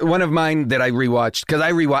mine that I rewatched because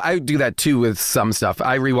I do that too with some stuff.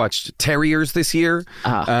 I rewatched Terriers this year,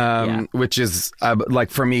 which is like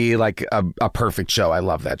for me like a perfect show. I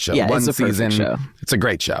love that show. Yeah, One it's a season. perfect show. It's a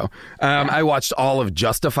great show. I watched all of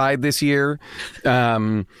Justified this year. I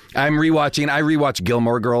rewatch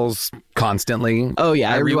Gilmore Girls constantly. Oh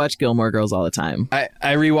yeah, I rewatch Gilmore Girls all the time. I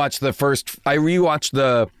rewatched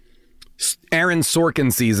the Aaron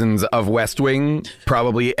Sorkin seasons of West Wing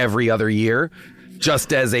probably every other year,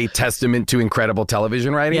 just as a testament to incredible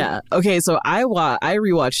television writing. Yeah. Okay, so I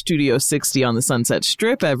rewatch Studio 60 on the Sunset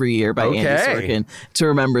Strip every year by Andy Sorkin to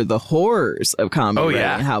remember the horrors of comedy writing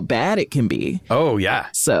and how bad it can be. Oh yeah.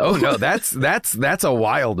 So no, that's a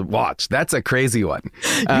wild watch. That's a crazy one.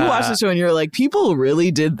 You watch the show and you're like, people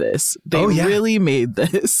really did this. They really made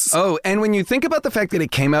this. Oh, and when you think about the fact that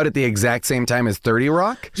it came out at the exact same time as 30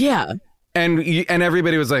 Rock. Yeah. And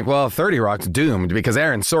everybody was like, well, 30 Rock's doomed because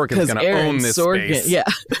Aaron Sorkin's going to own this space. Yeah.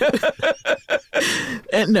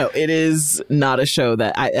 And no, it is not a show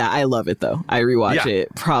that I love it, though. I rewatch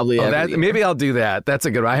it probably every year. Maybe I'll do that. That's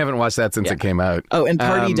a good one. I haven't watched that since it came out. Oh, and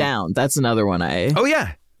Party Down. That's another one Oh,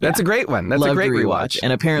 yeah. That's a great one. That's a great rewatch.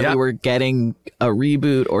 And apparently we're getting a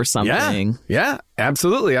reboot or something. Yeah,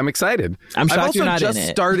 absolutely. I'm excited. I'm shocked you're not in it. I've also just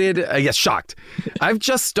started. Shocked. I've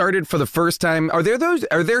just started for the first time.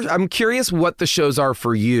 I'm curious what the shows are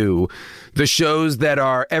for you. The shows that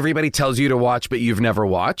are everybody tells you to watch, but you've never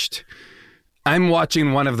watched. I'm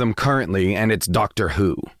watching one of them currently, and it's Doctor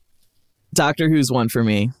Who. Doctor Who's one for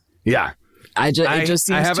me. Yeah. It just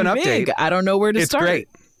seems too big. I don't know where to start. It's great.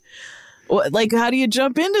 Like, how do you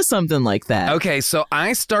jump into something like that? Okay, so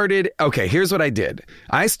here's what I did.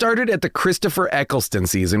 I started at the Christopher Eccleston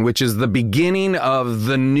season, which is the beginning of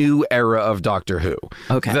the new era of Doctor Who.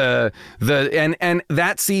 Okay. And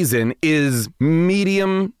that season is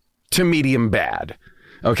medium to medium bad.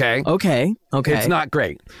 Okay? Okay. It's not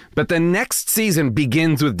great. But the next season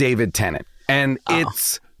begins with David Tennant, and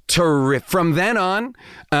it's terrific. From then on,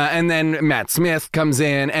 and then Matt Smith comes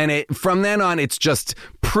in, and from then on, it's just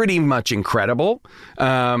pretty much incredible.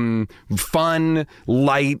 Fun,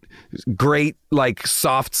 light, great, like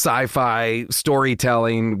soft sci-fi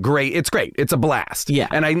storytelling. Great. It's great. It's a blast. Yeah.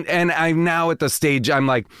 And I'm now at the stage, I'm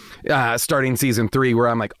like starting season 3 where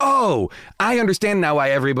I'm like, oh, I understand now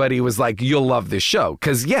why everybody was like, you'll love this show.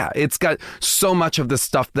 Because it's got so much of the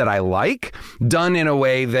stuff that I like done in a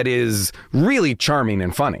way that is really charming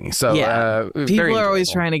and funny. So people are always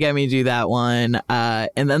trying to get me to do that one.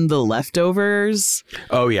 And then The Leftovers.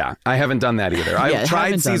 Oh, yeah. I haven't done that either. I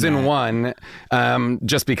tried season 1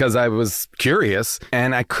 just because I was curious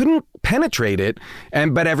and I couldn't penetrate it.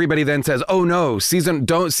 But everybody then says, oh, no, season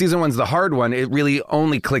 1's the hard one. It really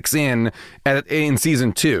only clicks in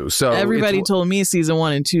season 2. So everybody told me season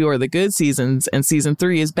 1 and 2 are the good seasons and season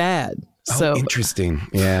 3 is bad. So interesting.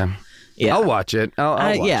 Yeah. I'll watch it. I'll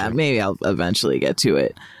watch it. Maybe I'll eventually get to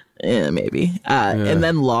it. Maybe. And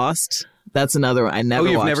then Lost. That's another one. I never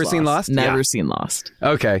watched. Oh, you've never seen Lost? Never seen Lost.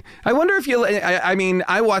 Okay. I wonder if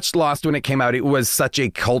I watched Lost when it came out. It was such a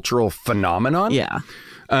cultural phenomenon. Yeah.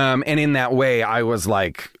 And in that way, I was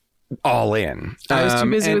like, all in. I was too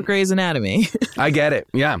busy with Grey's Anatomy. I get it.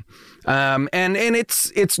 Yeah. And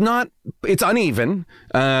it's uneven.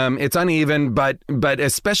 It's uneven, but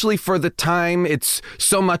especially for the time, it's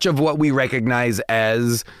so much of what we recognize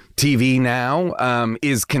as TV now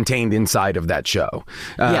is contained inside of that show.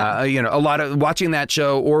 You know, a lot of watching that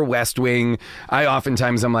show or West Wing,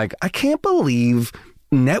 I'm like, I can't believe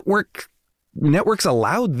networks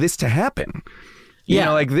allowed this to happen. You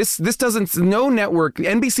know, like this doesn't, no network,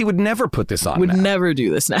 NBC would never put this on. Would never do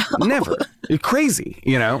this now. Never. It's crazy,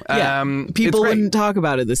 you know? Yeah. People wouldn't talk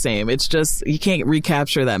about it the same. It's just, you can't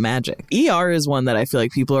recapture that magic. ER is one that I feel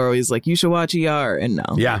like people are always like, you should watch ER. And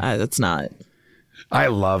no, that's not. I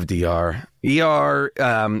loved ER.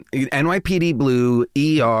 NYPD Blue,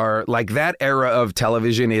 ER, like that era of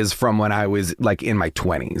television is from when I was like in my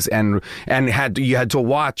 20s and you had to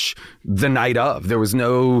watch the night of. There was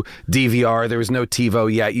no DVR, there was no TiVo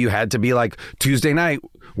yet. You had to be like, Tuesday night,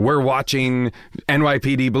 we're watching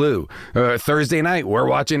NYPD Blue. Thursday night, we're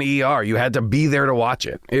watching ER. You had to be there to watch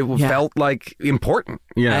it. It felt like important,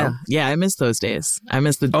 you know? Yeah, I miss those days. I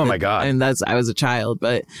miss Oh my God. And I was a child,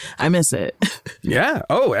 but I miss it. Yeah.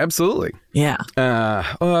 Oh, absolutely. Yeah.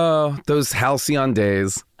 Those halcyon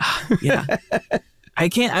days. Yeah. I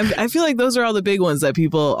feel like those are all the big ones that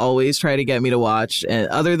people always try to get me to watch, and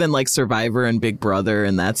other than like Survivor and Big Brother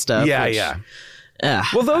and that stuff. Yeah.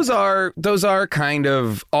 Well, those are kind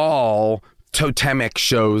of all totemic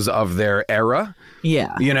shows of their era.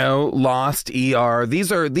 Yeah. You know, Lost, ER,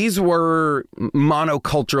 these were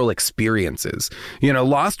monocultural experiences. You know,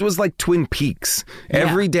 Lost was like Twin Peaks.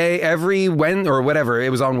 Every day, or whatever,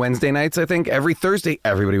 it was on Wednesday nights, I think. Every Thursday,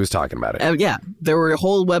 everybody was talking about it. Yeah. There were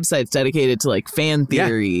whole websites dedicated to like fan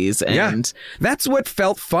theories. And that's what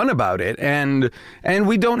felt fun about it. And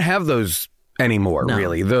we don't have those anymore,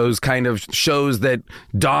 really. Those kind of shows that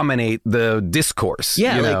dominate the discourse.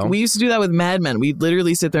 Yeah, you like know? we used to do that with Mad Men. We'd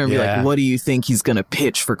literally sit there and be like, what do you think he's going to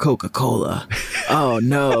pitch for Coca-Cola? Oh,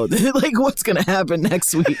 no. Like, what's going to happen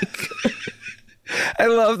next week? I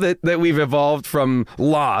love that we've evolved from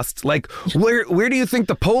Lost, like where do you think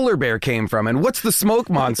the polar bear came from, and what's the smoke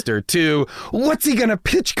monster, to what's he gonna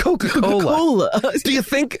pitch Coca-Cola? Do you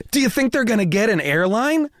think they're gonna get an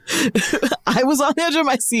airline? I was on the edge of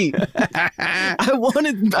my seat. I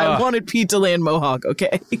wanted Pete to land Mohawk.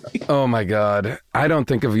 Okay. Oh my God, I don't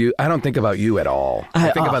think about you at all. I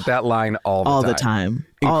think about that line all the time.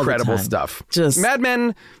 Incredible stuff. Just Mad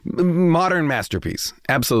Men, modern masterpiece.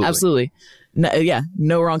 Absolutely.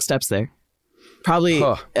 No wrong steps there. Probably,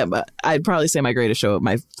 I'd probably say my greatest show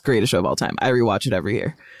of all time. I rewatch it every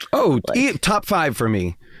year. Oh, top 5 for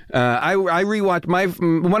me. I rewatch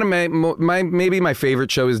my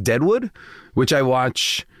favorite show is Deadwood, which I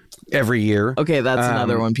watch every year. Okay, that's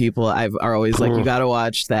another one. People are always like, you got to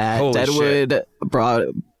watch that. Holy Deadwood,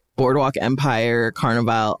 Boardwalk Empire,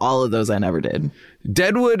 Carnival, all of those I never did.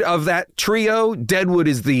 Deadwood, of that trio, Deadwood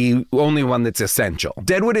is the only one that's essential.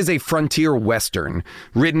 Deadwood is a frontier western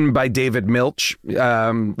written by David Milch,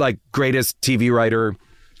 like greatest TV writer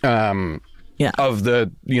of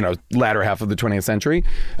the latter half of the 20th century.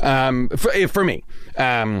 For me.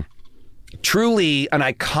 Truly an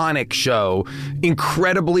iconic show,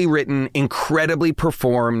 incredibly written, incredibly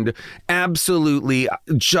performed, absolutely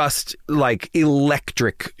just like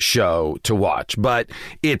electric show to watch. But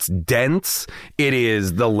it's dense.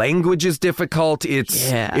 The language is difficult.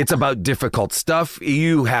 It's about difficult stuff.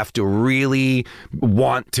 You have to really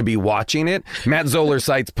want to be watching it. Matt Zoller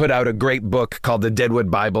Seitz put out a great book called The Deadwood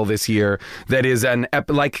Bible this year that is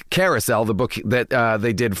like Carousel, the book that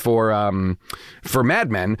they did for Mad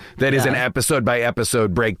Men, that is an episode by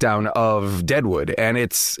episode breakdown of Deadwood, and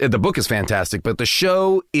the book is fantastic, but the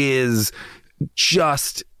show is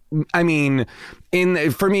just, I mean,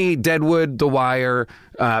 for me, Deadwood, The Wire,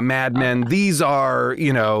 Mad Men, these are,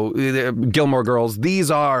 Gilmore Girls,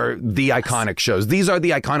 these are the iconic shows. These are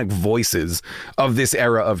the iconic voices of this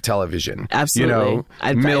era of television. Absolutely.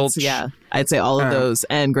 Milch. I'd say all of those,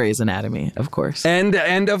 and Grey's Anatomy, of course. And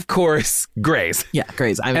of course, Grey's. Yeah,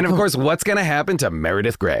 Grey's. And of course, what's going to happen to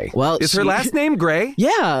Meredith Grey? Well, is her last name Grey?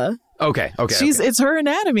 Yeah. Okay. It's her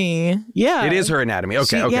anatomy. Yeah. It is her anatomy.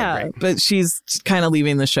 Okay, great. But she's kind of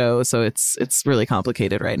leaving the show, so it's really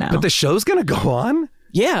complicated right now. But the show's going to go on?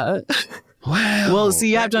 Yeah. Wow. Well, see,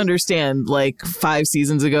 you have to understand, like 5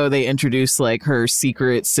 seasons ago, they introduced like her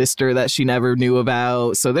secret sister that she never knew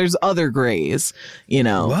about. So there's other Greys,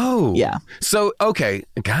 Whoa. Yeah. So, okay.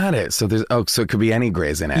 Got it. So so it could be any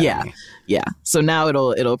Grey's Anatomy. Yeah. So now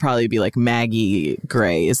it'll probably be like Maggie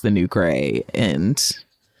Grey is the new Grey, and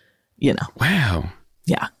Wow.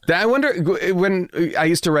 Yeah. I wonder, when I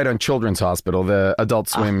used to write on Children's Hospital, the Adult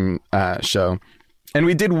Swim show, And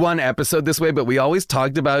we did one episode this way, but we always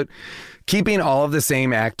talked about keeping all of the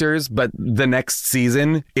same actors, but the next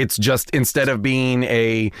season, it's just instead of being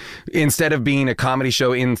a comedy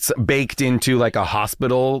show baked into like a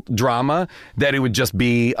hospital drama, that it would just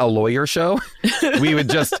be a lawyer show. We would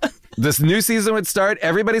just this new season would start.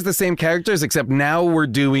 Everybody's the same characters, except now we're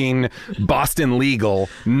doing Boston Legal,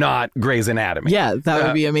 not Grey's Anatomy. Yeah, that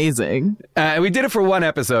would be amazing. We did it for one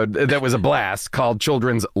episode that was a blast called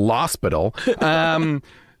Children's Lawspital.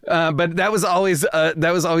 But that was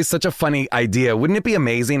always such a funny idea. Wouldn't it be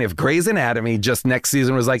amazing if Grey's Anatomy just next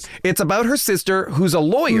season was like, it's about her sister who's a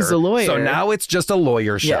lawyer. So now it's just a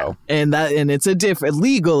lawyer show. Yeah. And it's a different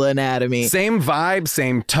legal anatomy. Same vibe,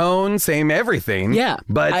 same tone, same everything. Yeah.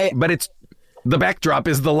 But it's the backdrop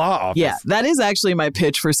is the law office. Yeah, that is actually my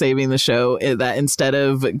pitch for saving the show, that instead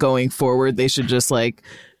of going forward, they should just like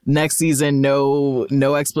next season,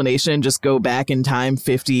 no explanation, just go back in time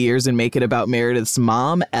 50 years and make it about Meredith's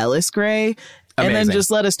mom, Ellis Grey. And then just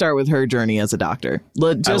let us start with her journey as a doctor.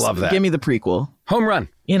 I love that. Give me the prequel. Home run.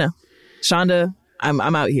 You know, Shonda, I'm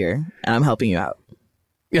out here and I'm helping you out.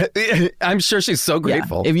 Yeah, I'm sure she's so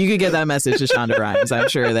grateful. Yeah. If you could get that message to Shonda Rhimes, I'm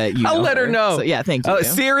sure that you know I'll let her know. So, yeah, thank you.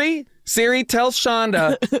 Siri, tell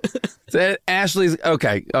Shonda that Ashley's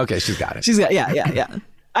okay. She's got it. She's got yeah.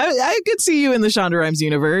 I could see you in the Shonda Rhimes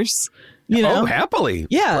universe. You know? Oh, happily.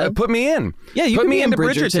 Yeah. Put me in. Yeah, you put could me be into in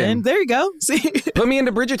Bridgerton. There you go. See? Put me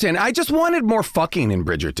into Bridgerton. I just wanted more fucking in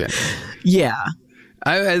Bridgerton. Yeah.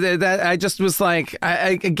 I just was like,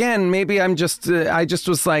 I just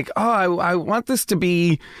was like, oh, I want this to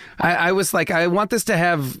be, I was like, I want this to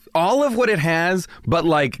have all of what it has, but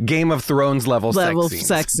like Game of Thrones level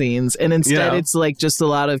sex scenes. And instead it's like just a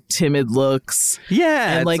lot of timid looks.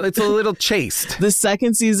 Yeah. And it's a little chaste. The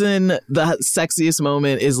second season, the sexiest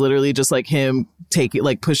moment is literally just like him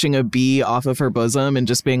pushing a bee off of her bosom and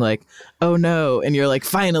just being like, oh no. And you're like,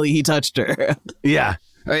 finally he touched her. Yeah.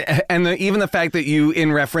 And even the fact that you,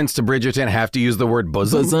 in reference to Bridgerton, have to use the word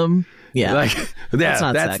bosom. Yeah.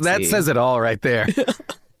 That says it all right there.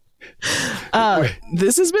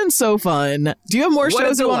 This has been so fun. Do you have more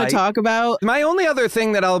shows you want to talk about? My only other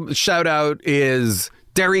thing that I'll shout out is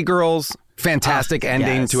Derry Girls. Fantastic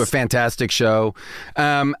ending to a fantastic show.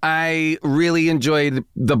 I really enjoyed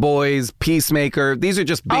The Boys, Peacemaker. These are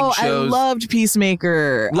just big shows. I loved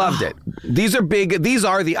Peacemaker. Loved it. These are big. These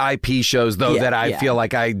are the IP shows, though, that I feel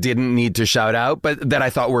like I didn't need to shout out, but that I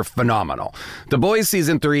thought were phenomenal. The Boys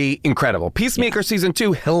season 3, incredible. Peacemaker season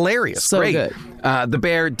 2, hilarious. So great. Good. The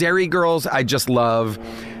Bear, Derry Girls, I just love.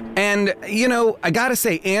 And, you know, I gotta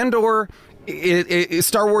say, Andor...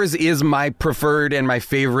 Star Wars is my preferred and my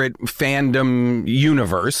favorite fandom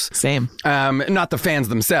universe. Same. Not the fans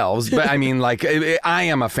themselves, but I mean, like, I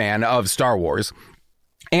am a fan of Star Wars.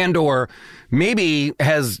 Andor maybe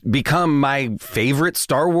has become my favorite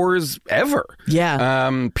Star Wars ever.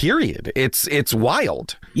 Yeah. Period. It's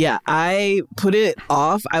wild. Yeah, I put it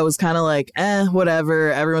off. I was kind of like,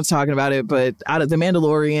 whatever. Everyone's talking about it, but The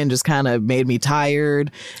Mandalorian just kind of made me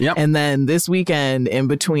tired. Yep. And then this weekend, in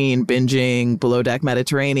between binging Below Deck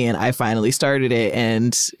Mediterranean, I finally started it,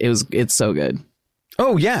 and it's so good.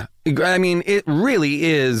 Oh, yeah. I mean, it really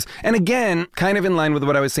is. And again, kind of in line with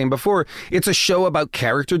what I was saying before, it's a show about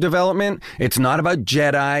character development. It's not about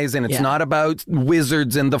Jedis and it's not about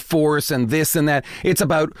wizards and the Force and this and that. It's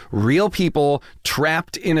about real people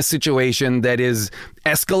trapped in a situation that is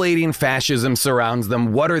escalating fascism surrounds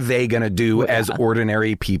them. What are they going to do as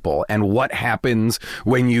ordinary people? And what happens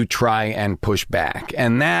when you try and push back?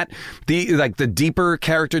 And that, the deeper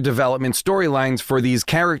character development storylines for these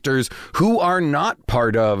characters who are not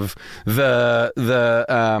part of the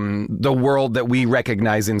world that we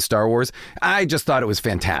recognize in Star Wars. I just thought it was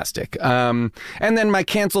fantastic. And then my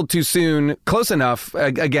canceled too soon, Close Enough,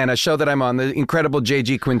 again, a show that I'm on, the incredible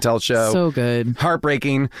J.G. Quintel show. So good.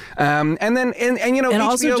 Heartbreaking. And you know, and HBO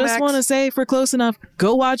also just Max, want to say for Close Enough,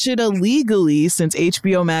 go watch it illegally since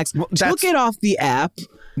HBO Max took it off the app.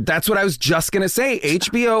 That's what I was just going to say.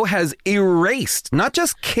 HBO has erased, not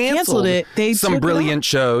just canceled it. They some brilliant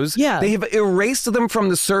shows. Yeah. They have erased them from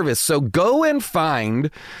the service. So go and find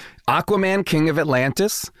Aquaman, King of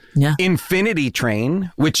Atlantis, Infinity Train,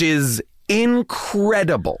 which is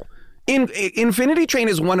incredible. Infinity Train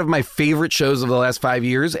is one of my favorite shows of the last 5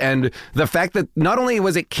 years, and the fact that not only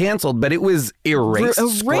was it canceled, but it was erased,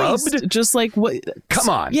 scrubbed. Just like what? Come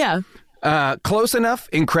on. Yeah. Close Enough,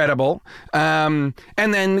 incredible. And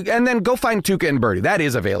then go find Tuca and Birdie. That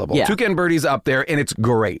is available. Yeah. Tuca and Birdie's up there, and it's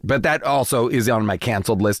great. But that also is on my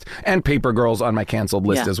canceled list, and Paper Girls on my canceled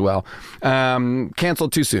list as well.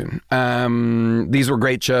 Canceled too soon. These were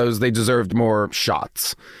great shows. They deserved more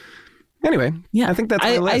shots. Anyway, Yeah. I think that's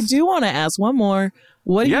my list. I do want to ask one more.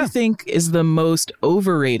 What do you think is the most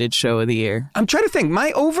overrated show of the year? I'm trying to think.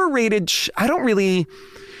 My overrated, I don't really...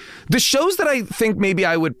 The shows that I think maybe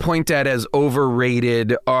I would point at as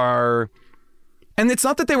overrated are... And it's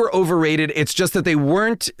not that they were overrated. It's just that they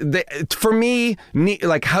weren't... for me,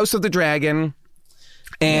 like House of the Dragon...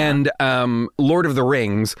 and Lord of the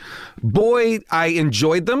Rings, boy, I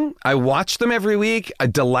enjoyed them. I watched them every week. I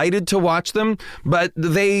delighted to watch them, but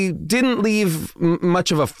they didn't leave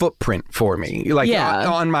much of a footprint for me. Like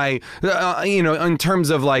on my, in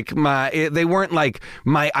terms of like they weren't like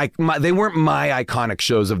they weren't my iconic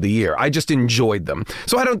shows of the year. I just enjoyed them.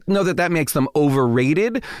 So I don't know that makes them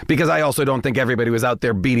overrated, because I also don't think everybody was out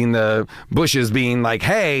there beating the bushes being like,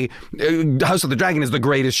 hey, House of the Dragon is the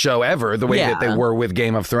greatest show ever, the way that they were with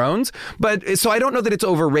Game of Thrones. But so I don't know that it's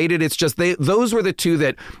overrated. It's just those were the two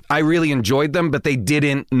that I really enjoyed them, but they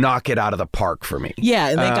didn't knock it out of the park for me. Yeah,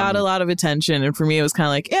 and they got a lot of attention. And for me, it was kind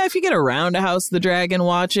of like, if you get around to House of the Dragon,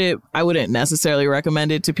 watch it. I wouldn't necessarily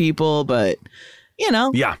recommend it to people, but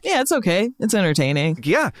yeah, it's okay. It's entertaining.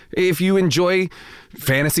 Yeah, if you enjoy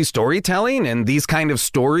fantasy storytelling and these kind of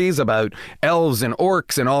stories about elves and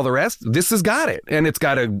orcs and all the rest, this has got it. And it's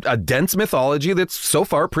got a dense mythology that's so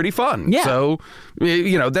far pretty fun. Yeah. So,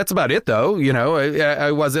 that's about it, though.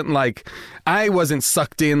 I wasn't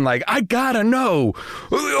sucked in like, I gotta know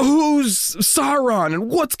who's Sauron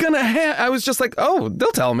and what's gonna happen. I was just like, oh,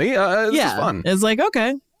 they'll tell me. This is fun. It's like,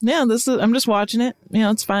 okay. Yeah, I'm just watching it.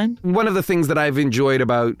 It's fine. One of the things that I've enjoyed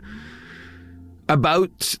about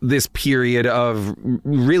this period of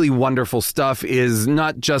really wonderful stuff is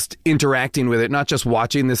not just interacting with it, not just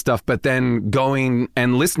watching this stuff, but then going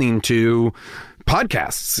and listening to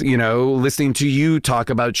podcasts, listening to you talk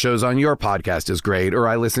about shows on your podcast is great. Or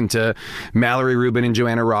I listen to Mallory Rubin and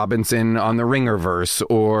Joanna Robinson on the Ringerverse,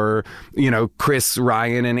 or, Chris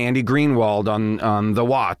Ryan and Andy Greenwald on The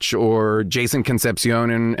Watch, or Jason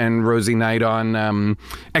Concepcion and Rosie Knight on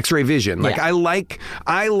X-Ray Vision. Like, I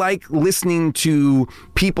like listening to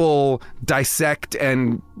people dissect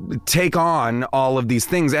and take on all of these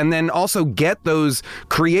things, and then also get those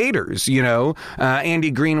creators,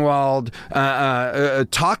 Andy Greenwald,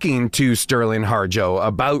 talking to Sterling Harjo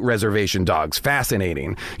about Reservation Dogs.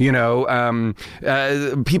 Fascinating.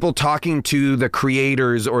 People talking to the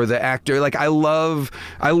creators or the actor. Like, I love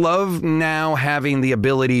now having the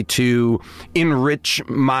ability to enrich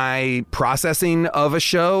my processing of a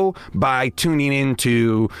show by tuning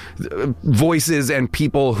into voices and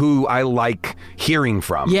people who I like hearing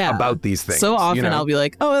from about these things. So often I'll be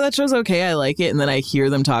like, oh, that show's okay, I like it. And then I hear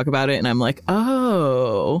them talk about it and I'm like,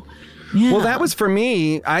 oh... Yeah. Well, that was for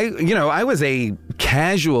me. I was a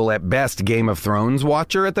casual at best Game of Thrones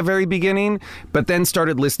watcher at the very beginning, but then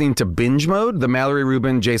started listening to Binge Mode, the Mallory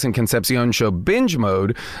Rubin, Jason Concepcion show Binge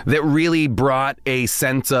Mode, that really brought a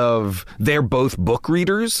sense of they're both book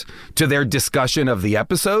readers to their discussion of the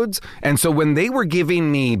episodes. And so when they were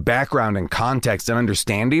giving me background and context and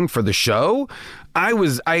understanding for the show, I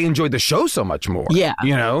enjoyed the show so much more. Yeah.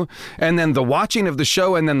 And then the watching of the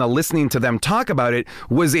show and then the listening to them talk about it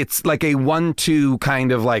it's like a 1-2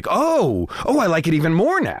 kind of like, oh, I like it even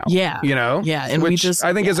more now. Yeah. Yeah. And which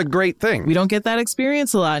I think is a great thing. We don't get that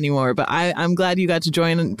experience a lot anymore, but I'm glad you got to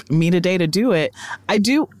join me today to do it.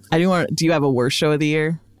 Do you have a worst show of the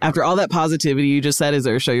year? After all that positivity you just said, is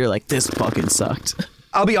there a show you're like, this fucking sucked?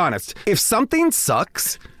 I'll be honest. If something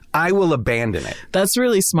sucks, I will abandon it. That's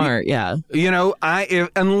really smart, yeah. Now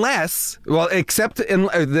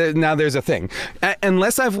there's a thing.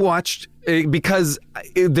 Unless I've watched, because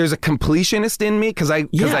there's a completionist in me, because I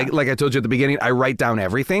like I told you at the beginning, I write down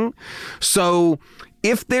everything. So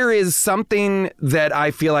if there is something that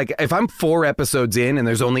I feel like, if I'm 4 episodes in and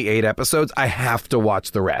there's only 8 episodes, I have to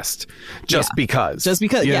watch the rest. Just because. I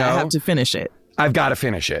have to finish it. I've got to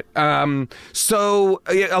finish it. So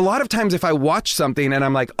a lot of times if I watch something and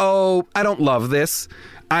I'm like, oh, I don't love this,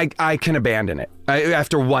 I can abandon it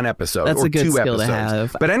after 1 episode. That's or a good 2 skill episodes. to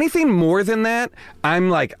have. But anything more than that, I'm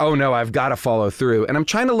like, oh no, I've got to follow through. And I'm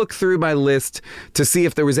trying to look through my list to see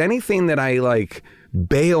if there was anything that I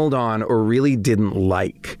bailed on or really didn't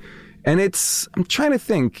like. And I'm trying to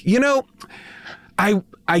think,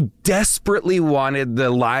 I desperately wanted the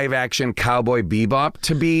live action Cowboy Bebop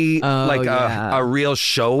to be a real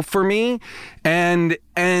show for me. And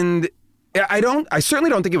I certainly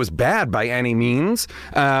don't think it was bad by any means.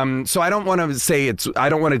 So I don't want to say I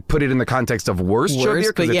don't want to put it in the context of worst show of the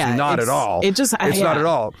year, because it's not at all. It's not at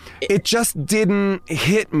all. It just didn't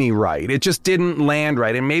hit me right. It just didn't land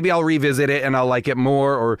right. And maybe I'll revisit it and I'll like it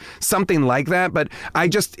more or something like that. But it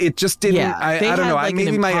just didn't. Yeah, I don't know. Like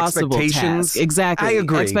maybe my expectations. Task. Exactly. I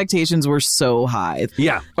agree. Expectations were so high.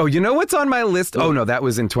 Yeah. Oh, you know what's on my list? Oh, no, that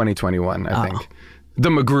was in 2021, I think. The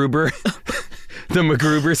MacGruber. The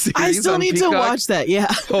MacGruber series. I still need to watch that. Yeah.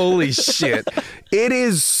 Holy shit. It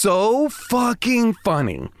is so fucking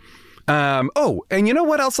funny. And you know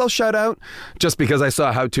what else I'll shout out? Just because I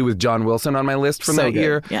saw How To with John Wilson on my list from that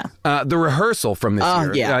year. Yeah. The Rehearsal from this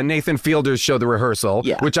year. Yeah. Nathan Fielder's show, The Rehearsal,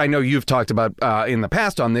 which I know you've talked about in the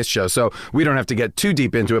past on this show, so we don't have to get too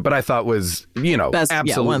deep into it, but I thought was,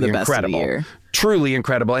 absolutely one of the best incredible. Of the year. Truly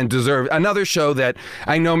incredible, and deserve another show that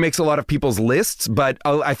I know makes a lot of people's lists, but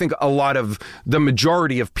I think the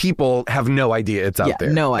majority of people have no idea it's out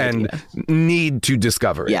there. No idea. And need to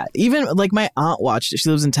discover it. Yeah. Even like my aunt watched it. She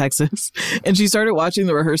lives in Texas, and she started watching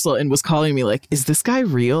The Rehearsal and was calling me like, is this guy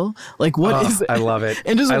real? Like, what is it? I love it.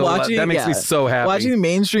 And just watching that makes me so happy. Watching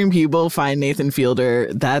mainstream people find Nathan Fielder,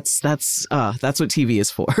 that's what TV is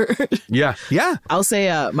for. Yeah. Yeah. I'll say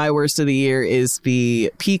my worst of the year is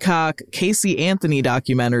the Peacock Casey Anthony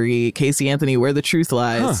documentary, Casey Anthony, Where the Truth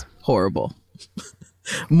Lies. Horrible.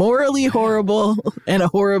 Morally horrible and a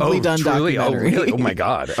horribly done truly? documentary. Oh, really? Oh, my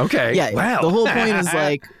God. Okay. Yeah. Wow. The whole point is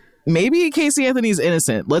like, maybe Casey Anthony's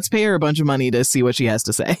innocent. Let's pay her a bunch of money to see what she has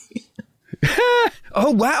to say.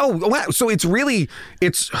 Oh, wow. So it's her.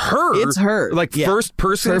 It's her. Like first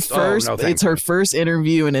person. It's her first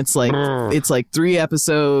interview, and it's like 3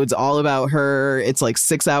 episodes all about her. It's like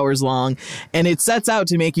 6 hours long, and it sets out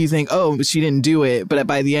to make you think, oh, she didn't do it. But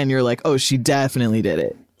by the end, you're like, oh, she definitely did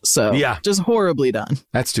it. So just horribly done.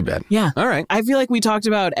 That's too bad. Yeah. All right. I feel like we talked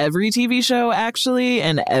about every TV show, actually,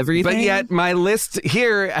 and everything. But yet my list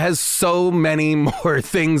here has so many more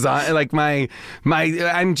things on. Like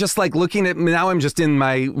I'm just like looking at, now I'm just in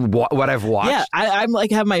my, what I've watched. Yeah. I'm like,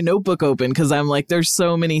 have my notebook open because I'm like, there's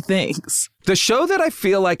so many things. The show that I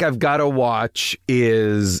feel like I've got to watch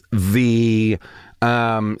is the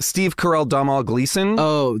Steve Carell, Domhnall Gleeson.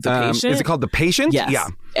 Oh, The Patient? Is it called The Patient? Yes. Yeah.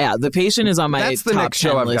 Yeah, The Patient is on my That's the top next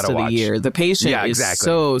show 10 I've list gotta of the watch. year. The Patient is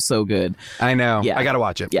so good. I know. Yeah. I got to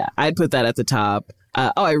watch it. Yeah, I'd put that at the top.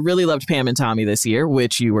 I really loved Pam and Tommy this year,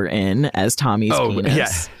 which you were in as Tommy's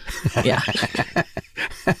penis. Yeah.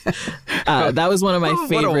 That was one of my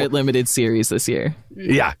favorite limited series this year.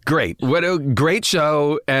 Yeah, great. What a great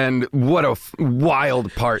show, and what a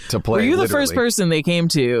wild part to play. Were you the literally. first person they came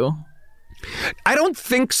to? I don't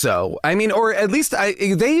think so. I mean, or at least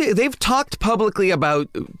they've talked publicly about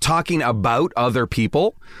talking about other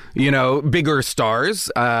people, bigger stars,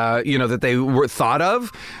 that they were thought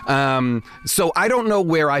of. So I don't know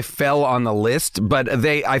where I fell on the list, but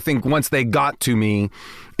I think once they got to me,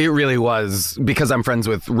 it really was because I'm friends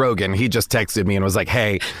with Rogan. He just texted me and was like,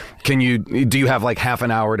 hey, do you have like half an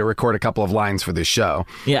hour to record a couple of lines for this show?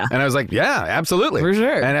 Yeah. And I was like, yeah, absolutely. For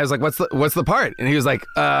sure. And I was like, what's the part? And he was like,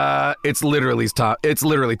 it's literally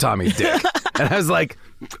Tommy's dick. And I was like,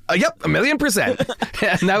 yep,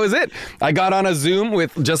 1,000,000%. And that was it. I got on a Zoom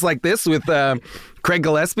with Craig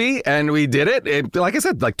Gillespie, and we did it. Like I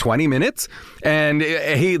said, like 20 minutes. And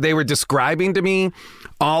they were describing to me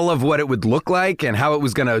all of what it would look like and how it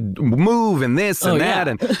was going to move and this and that.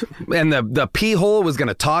 Yeah. And the pee hole was going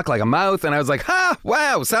to talk like a mouth. And I was like,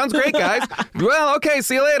 wow, sounds great, guys. Well, okay,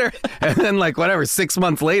 see you later. And then 6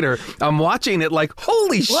 months later, I'm watching it like,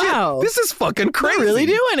 holy shit, this is fucking crazy. They're really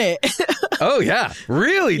doing it. Oh, yeah,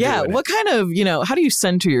 really doing it. What kind of, how do you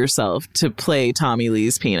center yourself to play Tommy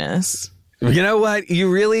Lee's penis? You know what?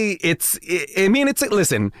 It's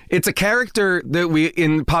a character that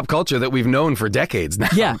in pop culture that we've known for decades now.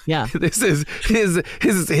 Yeah. This is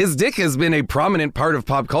his dick has been a prominent part of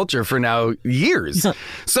pop culture for now years.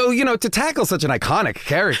 So, to tackle such an iconic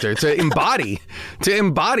character, to embody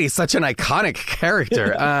such an iconic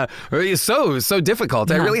character, is so difficult.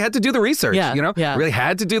 I really had to do the research, Yeah. Really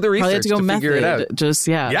had to do the research Probably had to go figure it out. Just,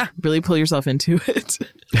 really pull yourself into it.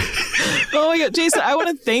 Oh my God, Jason, I want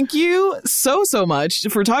to thank you so much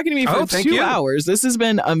for talking to me for 2 hours. This has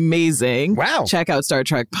been amazing. Wow. Check out Star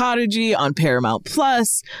Trek Prodigy on Paramount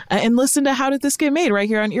Plus and listen to How Did This Get Made right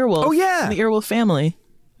here on Earwolf. Oh, yeah. The Earwolf family.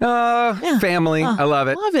 Family. I love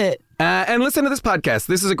it. Love it. And listen to this podcast.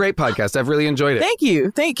 This is a great podcast. I've really enjoyed it. Thank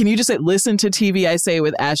you. Can you just say, listen to TV I Say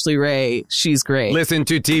with Ashley Ray. She's great. Listen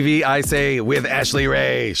to TV I Say with Ashley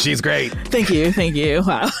Ray. She's great. Thank you.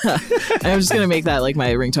 Wow. I'm just going to make that like my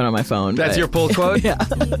ringtone on my phone. That's your pull quote? I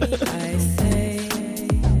Yeah. say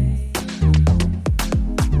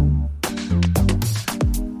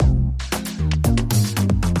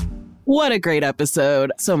What a great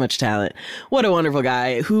episode. So much talent. What a wonderful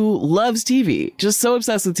guy who loves TV. Just so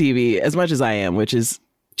obsessed with TV as much as I am, which is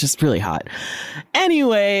just really hot.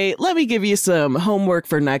 Anyway, let me give you some homework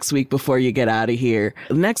for next week before you get out of here.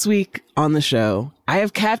 Next week on the show, I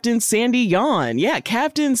have Captain Sandy Yawn. Yeah,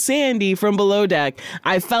 Captain Sandy from Below Deck.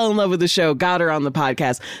 I fell in love with the show, got her on the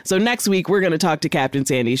podcast. So next week, we're going to talk to Captain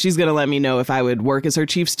Sandy. She's going to let me know if I would work as her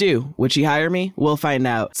chief stew. Would she hire me? We'll find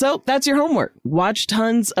out. So that's your homework. Watch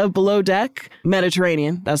tons of Below Deck.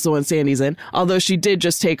 Mediterranean, that's the one Sandy's in. Although she did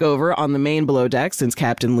just take over on the main Below Deck since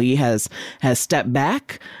Captain Lee has stepped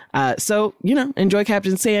back. So, enjoy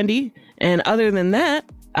Captain Sandy. And other than that,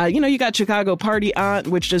 you got Chicago Party Aunt,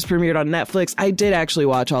 which just premiered on Netflix. I did actually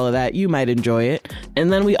watch all of that. You might enjoy it.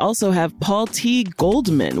 And then we also have Paul T.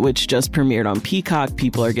 Goldman, which just premiered on Peacock.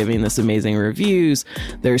 People are giving this amazing reviews.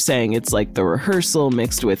 They're saying it's like The Rehearsal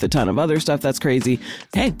mixed with a ton of other stuff that's crazy.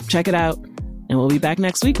 Hey, check it out. And we'll be back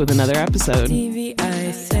next week with another episode. TV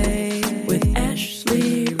I Say with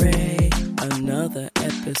Ashley Ray. Another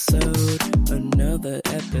episode of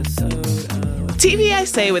TV I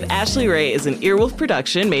Say with Ashley Ray is an Earwolf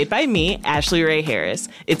production made by me, Ashley Ray Harris.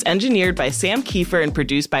 It's engineered by Sam Kiefer and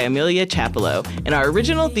produced by Amelia Chapello. And our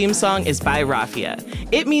original theme song is by Rafia.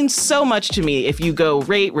 It means so much to me if you go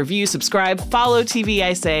rate, review, subscribe, follow TV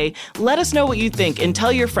I Say. Let us know what you think and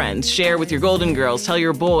tell your friends. Share with your Golden Girls, tell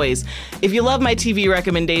your boys. If you love my TV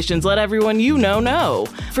recommendations, let everyone you know.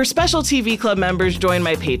 For special TV Club members, join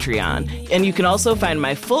my Patreon. And you can also find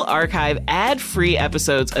my full archive, ad-free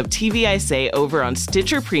episodes of TV I Say over on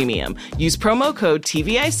Stitcher Premium. Use promo code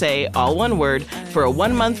TVISay, all one word, for a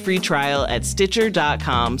 1-month free trial at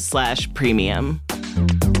stitcher.com/premium.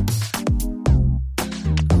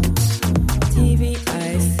 TV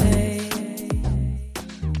I Say.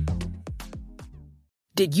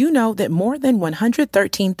 Did you know that more than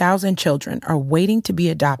 113,000 children are waiting to be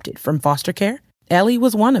adopted from foster care? Ellie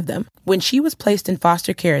was one of them. When she was placed in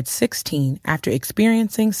foster care at 16 after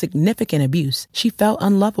experiencing significant abuse, she felt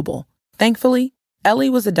unlovable. Thankfully, Ellie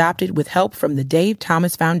was adopted with help from the Dave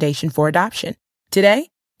Thomas Foundation for Adoption. Today,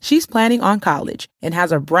 she's planning on college and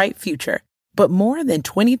has a bright future. But more than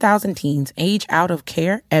 20,000 teens age out of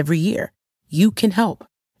care every year. You can help.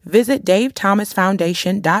 Visit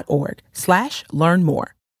davethomasfoundation.org/learn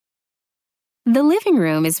more. The living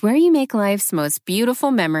room is where you make life's most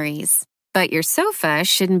beautiful memories. But your sofa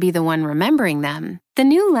shouldn't be the one remembering them. The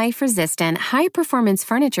new life-resistant, high-performance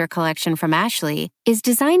furniture collection from Ashley is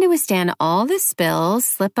designed to withstand all the spills,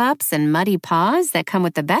 slip-ups, and muddy paws that come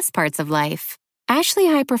with the best parts of life. Ashley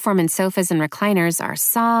high-performance sofas and recliners are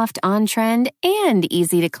soft, on-trend, and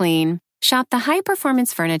easy to clean. Shop the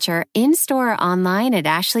high-performance furniture in-store or online at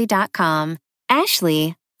ashley.com.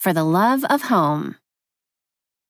 Ashley, for the love of home.